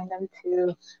allowing them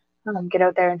to get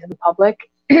out there into the public.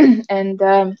 And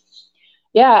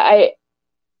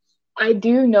I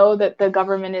do know that the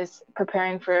government is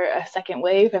preparing for a second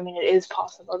wave. I mean, it is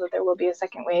possible that there will be a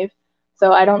second wave.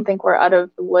 So I don't think we're out of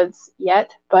the woods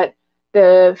yet. But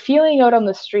the feeling out on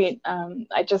the street,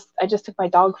 I just took my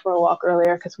dog for a walk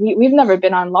earlier because we've never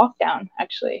been on lockdown,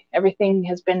 actually. Everything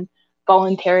has been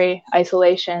voluntary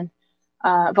isolation,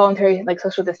 voluntary like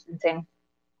social distancing,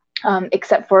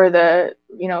 except for the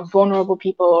vulnerable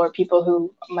people or people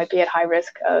who might be at high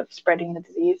risk of spreading the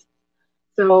disease.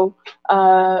 So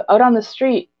out on the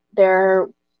street,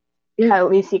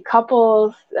 we see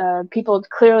couples, people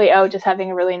clearly out just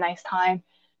having a really nice time.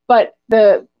 But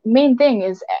the main thing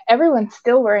is everyone's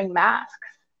still wearing masks.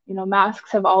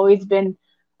 Masks have always been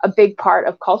a big part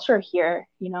of culture here.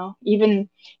 Even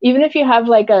if you have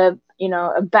like a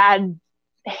bad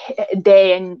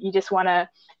day and you just want to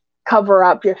cover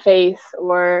up your face,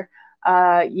 or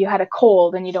you had a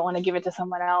cold and you don't want to give it to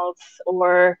someone else,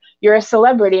 or you're a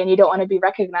celebrity and you don't want to be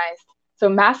recognized. So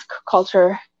mask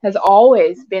culture has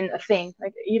always been a thing.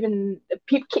 Like even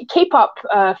K-pop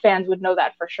fans would know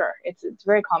that for sure. It's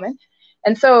very common.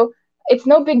 And so it's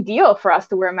no big deal for us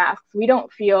to wear masks. We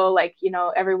don't feel like,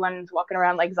 everyone's walking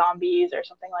around like zombies or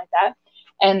something like that.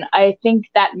 And I think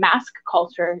that mask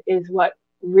culture is what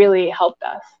really helped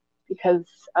us, because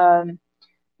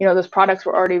those products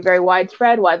were already very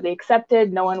widespread, widely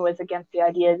accepted. No one was against the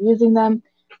idea of using them.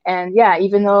 And yeah,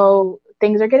 even though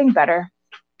things are getting better,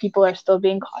 people are still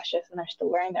being cautious and they're still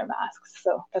wearing their masks.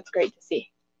 So that's great to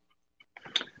see.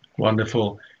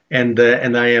 Wonderful. And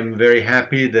I am very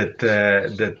happy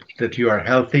that you are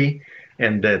healthy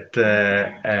and that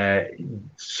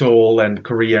Seoul and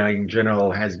Korea in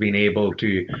general has been able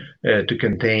to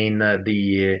contain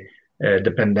the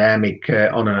pandemic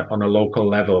on a local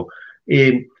level.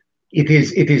 It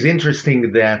is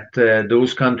interesting that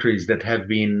those countries that have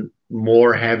been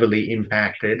more heavily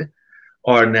impacted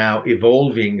are now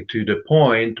evolving to the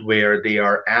point where they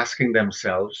are asking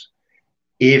themselves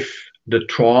if the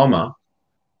trauma,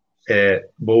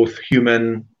 both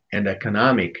human and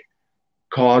economic,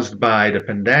 caused by the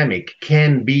pandemic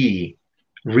can be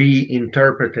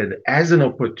reinterpreted as an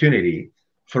opportunity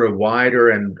for a wider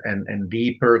and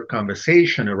deeper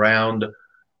conversation around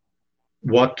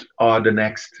what are the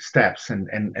next steps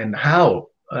and how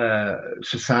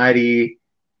society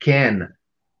can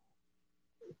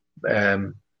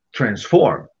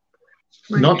transform,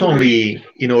 not only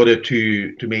in order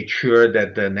to make sure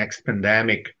that the next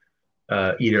pandemic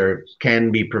either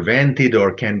can be prevented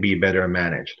or can be better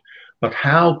managed, but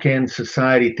how can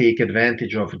society take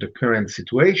advantage of the current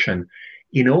situation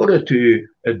in order to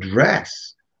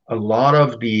address a lot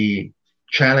of the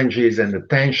challenges and the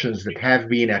tensions that have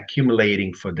been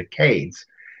accumulating for decades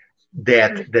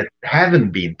that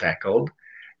haven't been tackled,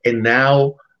 and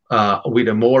now with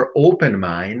a more open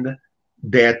mind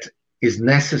that is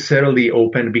necessarily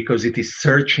open because it is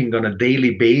searching on a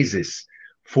daily basis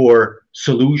for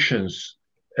solutions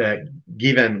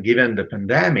given the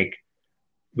pandemic.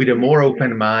 With a more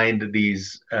open mind,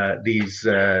 these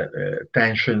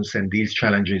tensions and these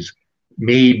challenges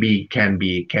maybe can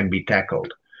be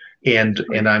tackled. And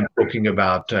I'm talking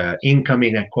about income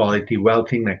inequality,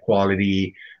 wealth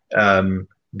inequality,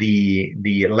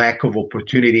 the lack of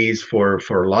opportunities for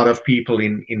a lot of people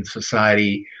in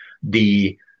society,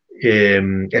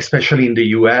 especially in the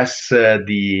US,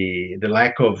 the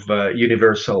lack of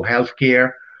universal health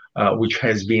care, which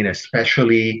has been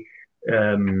especially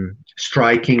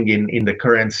striking in the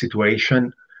current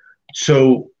situation.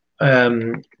 So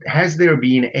has there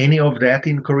been any of that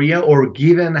in Korea, or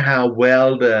given how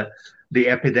well the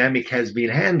epidemic has been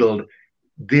handled,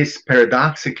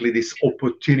 paradoxically, this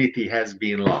opportunity has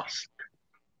been lost?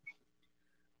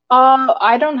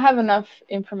 I don't have enough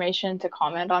information to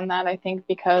comment on that, I think,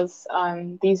 because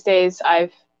these days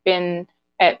I've been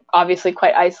obviously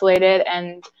quite isolated,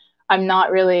 and I'm not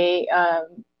really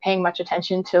paying much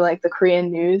attention to like the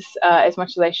Korean news as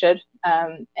much as I should.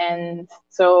 And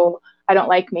so I don't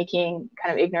like making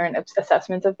kind of ignorant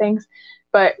assessments of things.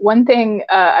 But one thing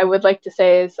I would like to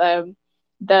say is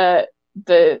the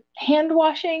hand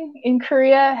washing in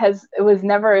Korea it was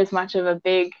never as much of a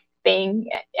big thing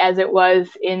as it was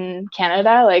in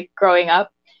Canada, like growing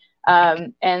up.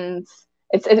 And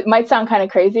it might sound kind of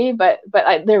crazy, but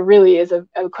there really is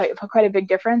quite a big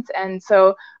difference. And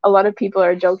so a lot of people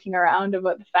are joking around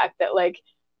about the fact that like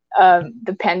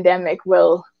the pandemic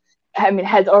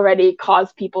has already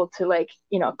caused people to like,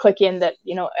 click in that,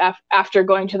 after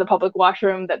going to the public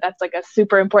washroom, that's like a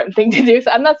super important thing to do.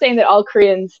 So I'm not saying that all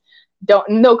Koreans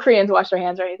no Koreans wash their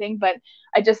hands or anything, but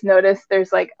I just noticed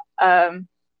there's like,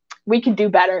 we could do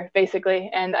better, basically.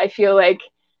 And I feel like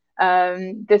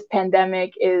this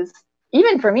pandemic is,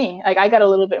 even for me, like I got a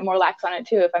little bit more lax on it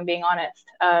too, if I'm being honest.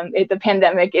 The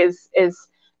pandemic is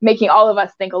making all of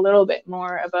us think a little bit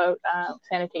more about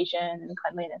sanitation and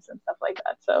cleanliness and stuff like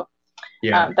that. So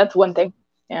that's one thing.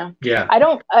 Yeah.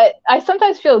 I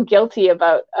sometimes feel guilty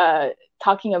about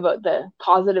talking about the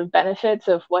positive benefits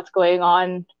of what's going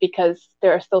on, because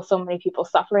there are still so many people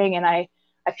suffering, and I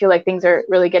feel like things are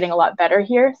really getting a lot better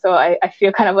here. So I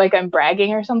feel kind of like I'm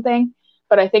bragging or something,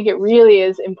 but I think it really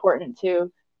is important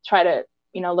to try to,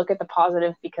 look at the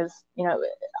positive, because,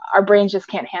 our brains just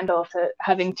can't handle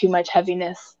having too much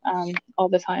heaviness all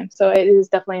the time. So it is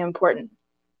definitely important.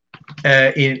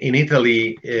 In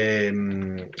Italy,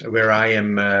 where I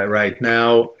am right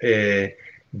now,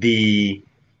 the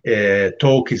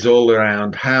talk is all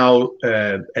around how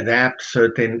adapt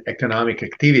certain economic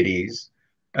activities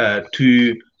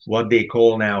to what they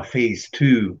call now phase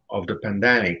 2 of the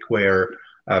pandemic, where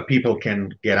people can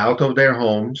get out of their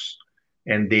homes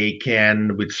and they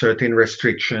can, with certain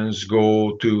restrictions,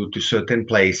 go to certain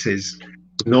places.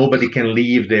 Nobody can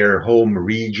leave their home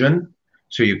region.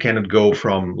 So you cannot go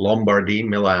from Lombardy,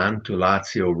 Milan to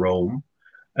Lazio, Rome.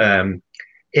 And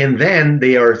then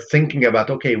they are thinking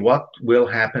about, okay, what will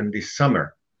happen this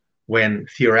summer when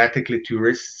theoretically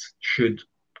tourists should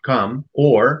come,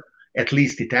 or at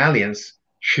least Italians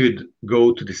should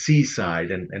go to the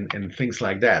seaside and things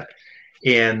like that.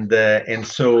 And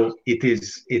so it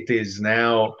is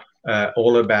now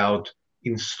all about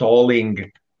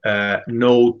installing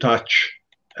no touch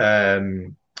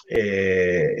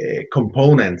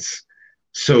components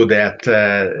so that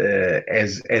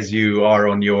as you are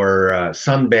on your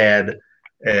sunbed,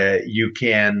 you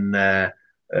can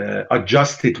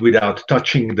adjust it without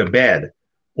touching the bed,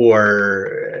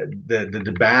 or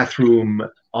the bathroom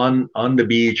on the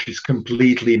beach is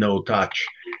completely no touch,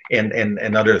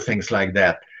 and other things like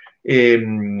that.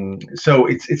 So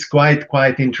it's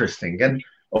quite interesting, and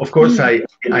of course I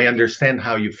understand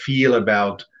how you feel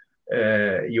about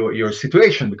your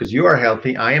situation, because you are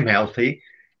healthy, I am healthy,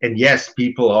 and yes,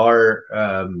 people are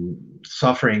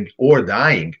suffering or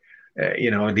dying.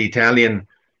 The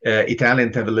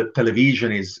Italian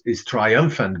television is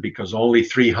triumphant because only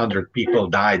 300 people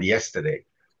died yesterday.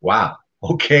 Wow.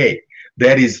 Okay,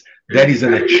 that is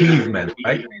an achievement,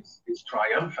 right? It's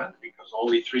triumphant because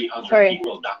only 300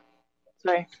 people died.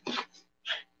 Sorry.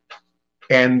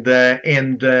 And at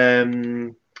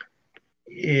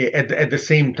the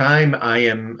same time,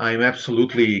 I'm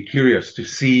absolutely curious to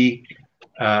see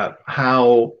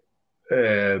how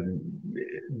the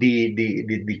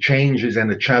changes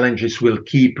and the challenges will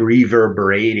keep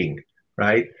reverberating,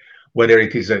 right? Whether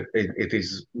it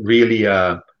is really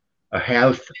a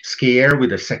health scare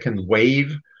with a second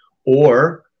wave,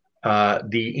 or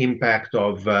the impact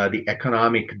of the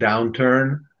economic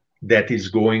downturn that is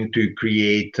going to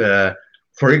create,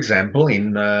 for example,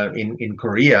 in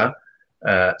Korea,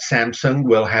 Samsung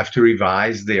will have to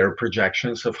revise their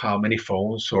projections of how many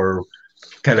phones or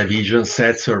television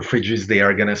sets or fridges they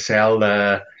are going to sell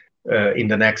in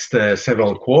the next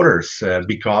several quarters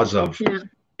because of the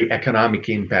economic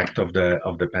impact of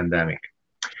the pandemic.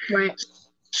 Right.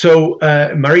 So,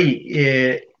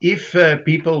 Marie, if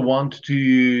people want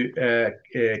to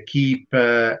keep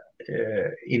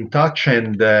in touch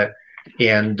and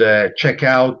check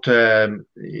out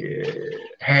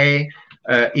Hey,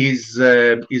 is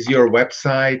your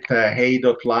website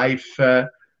hey.life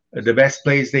the best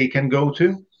place they can go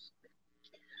to?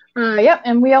 Yep,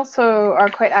 and we also are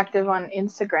quite active on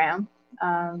Instagram,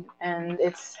 and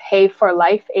it's Hey for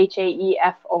Life,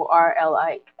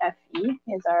 HAEFORLIFE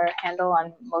is our handle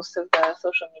on most of the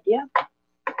social media.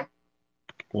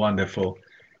 Wonderful.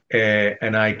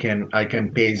 And I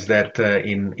can paste that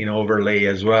in overlay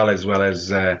as well as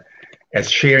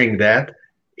sharing that.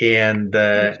 And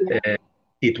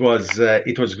it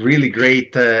was really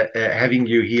great having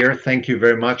you here. Thank you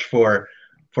very much for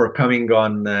coming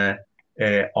on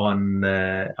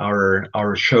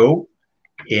our show.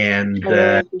 And I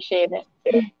really appreciate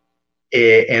it.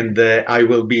 And I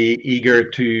will be eager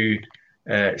to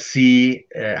see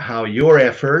how your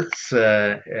efforts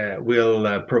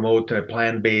will promote a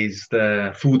plant-based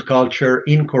food culture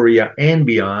in Korea and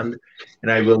beyond.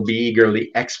 And I will be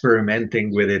eagerly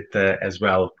experimenting with it as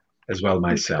well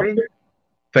myself.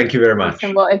 Thank you very much.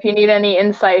 Awesome. Well, if you need any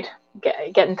insight,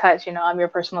 get in touch. I'm your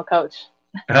personal coach.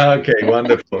 Okay,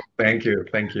 wonderful. Thank you.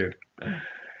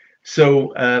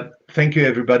 So thank you,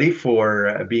 everybody,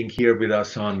 for being here with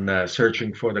us on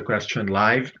Searching for the Question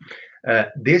Live.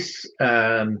 This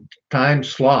time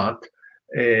slot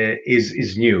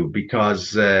is new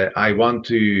because I want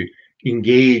to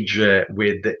engage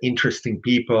with interesting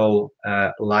people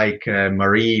like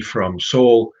Marie from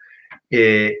Seoul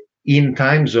in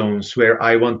time zones where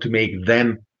I want to make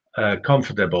them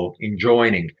comfortable in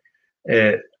joining.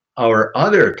 Our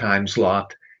other time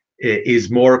slot is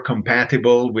more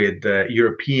compatible with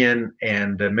European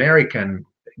and American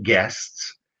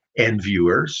guests and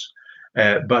viewers,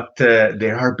 but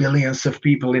there are billions of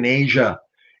people in Asia,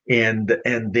 and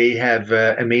they have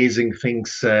amazing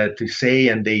things to say,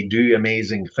 and they do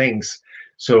amazing things.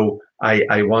 So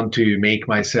I want to make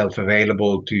myself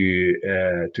available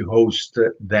to host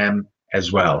them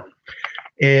as well.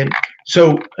 And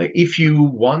so if you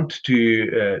want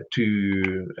to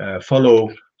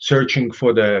follow Searching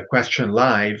for the Question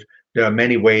Live, there are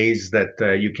many ways that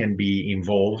you can be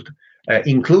involved,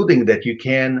 including that you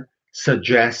can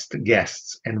suggest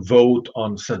guests and vote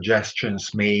on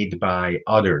suggestions made by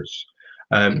others.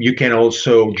 You can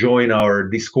also join our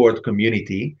Discord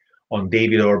community on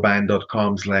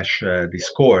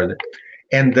davidorban.com/Discord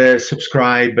and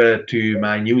subscribe to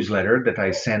my newsletter that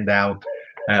I send out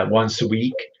once a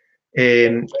week.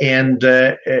 And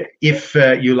if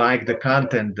you like the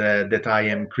content that I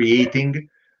am creating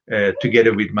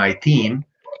together with my team,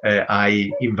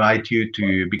 I invite you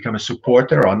to become a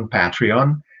supporter on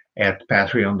Patreon at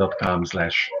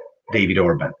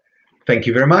patreon.com/DavidOrban. Thank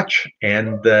you very much,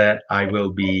 and I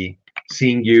will be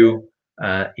seeing you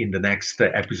in the next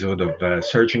episode of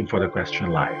Searching for the Question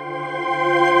Live.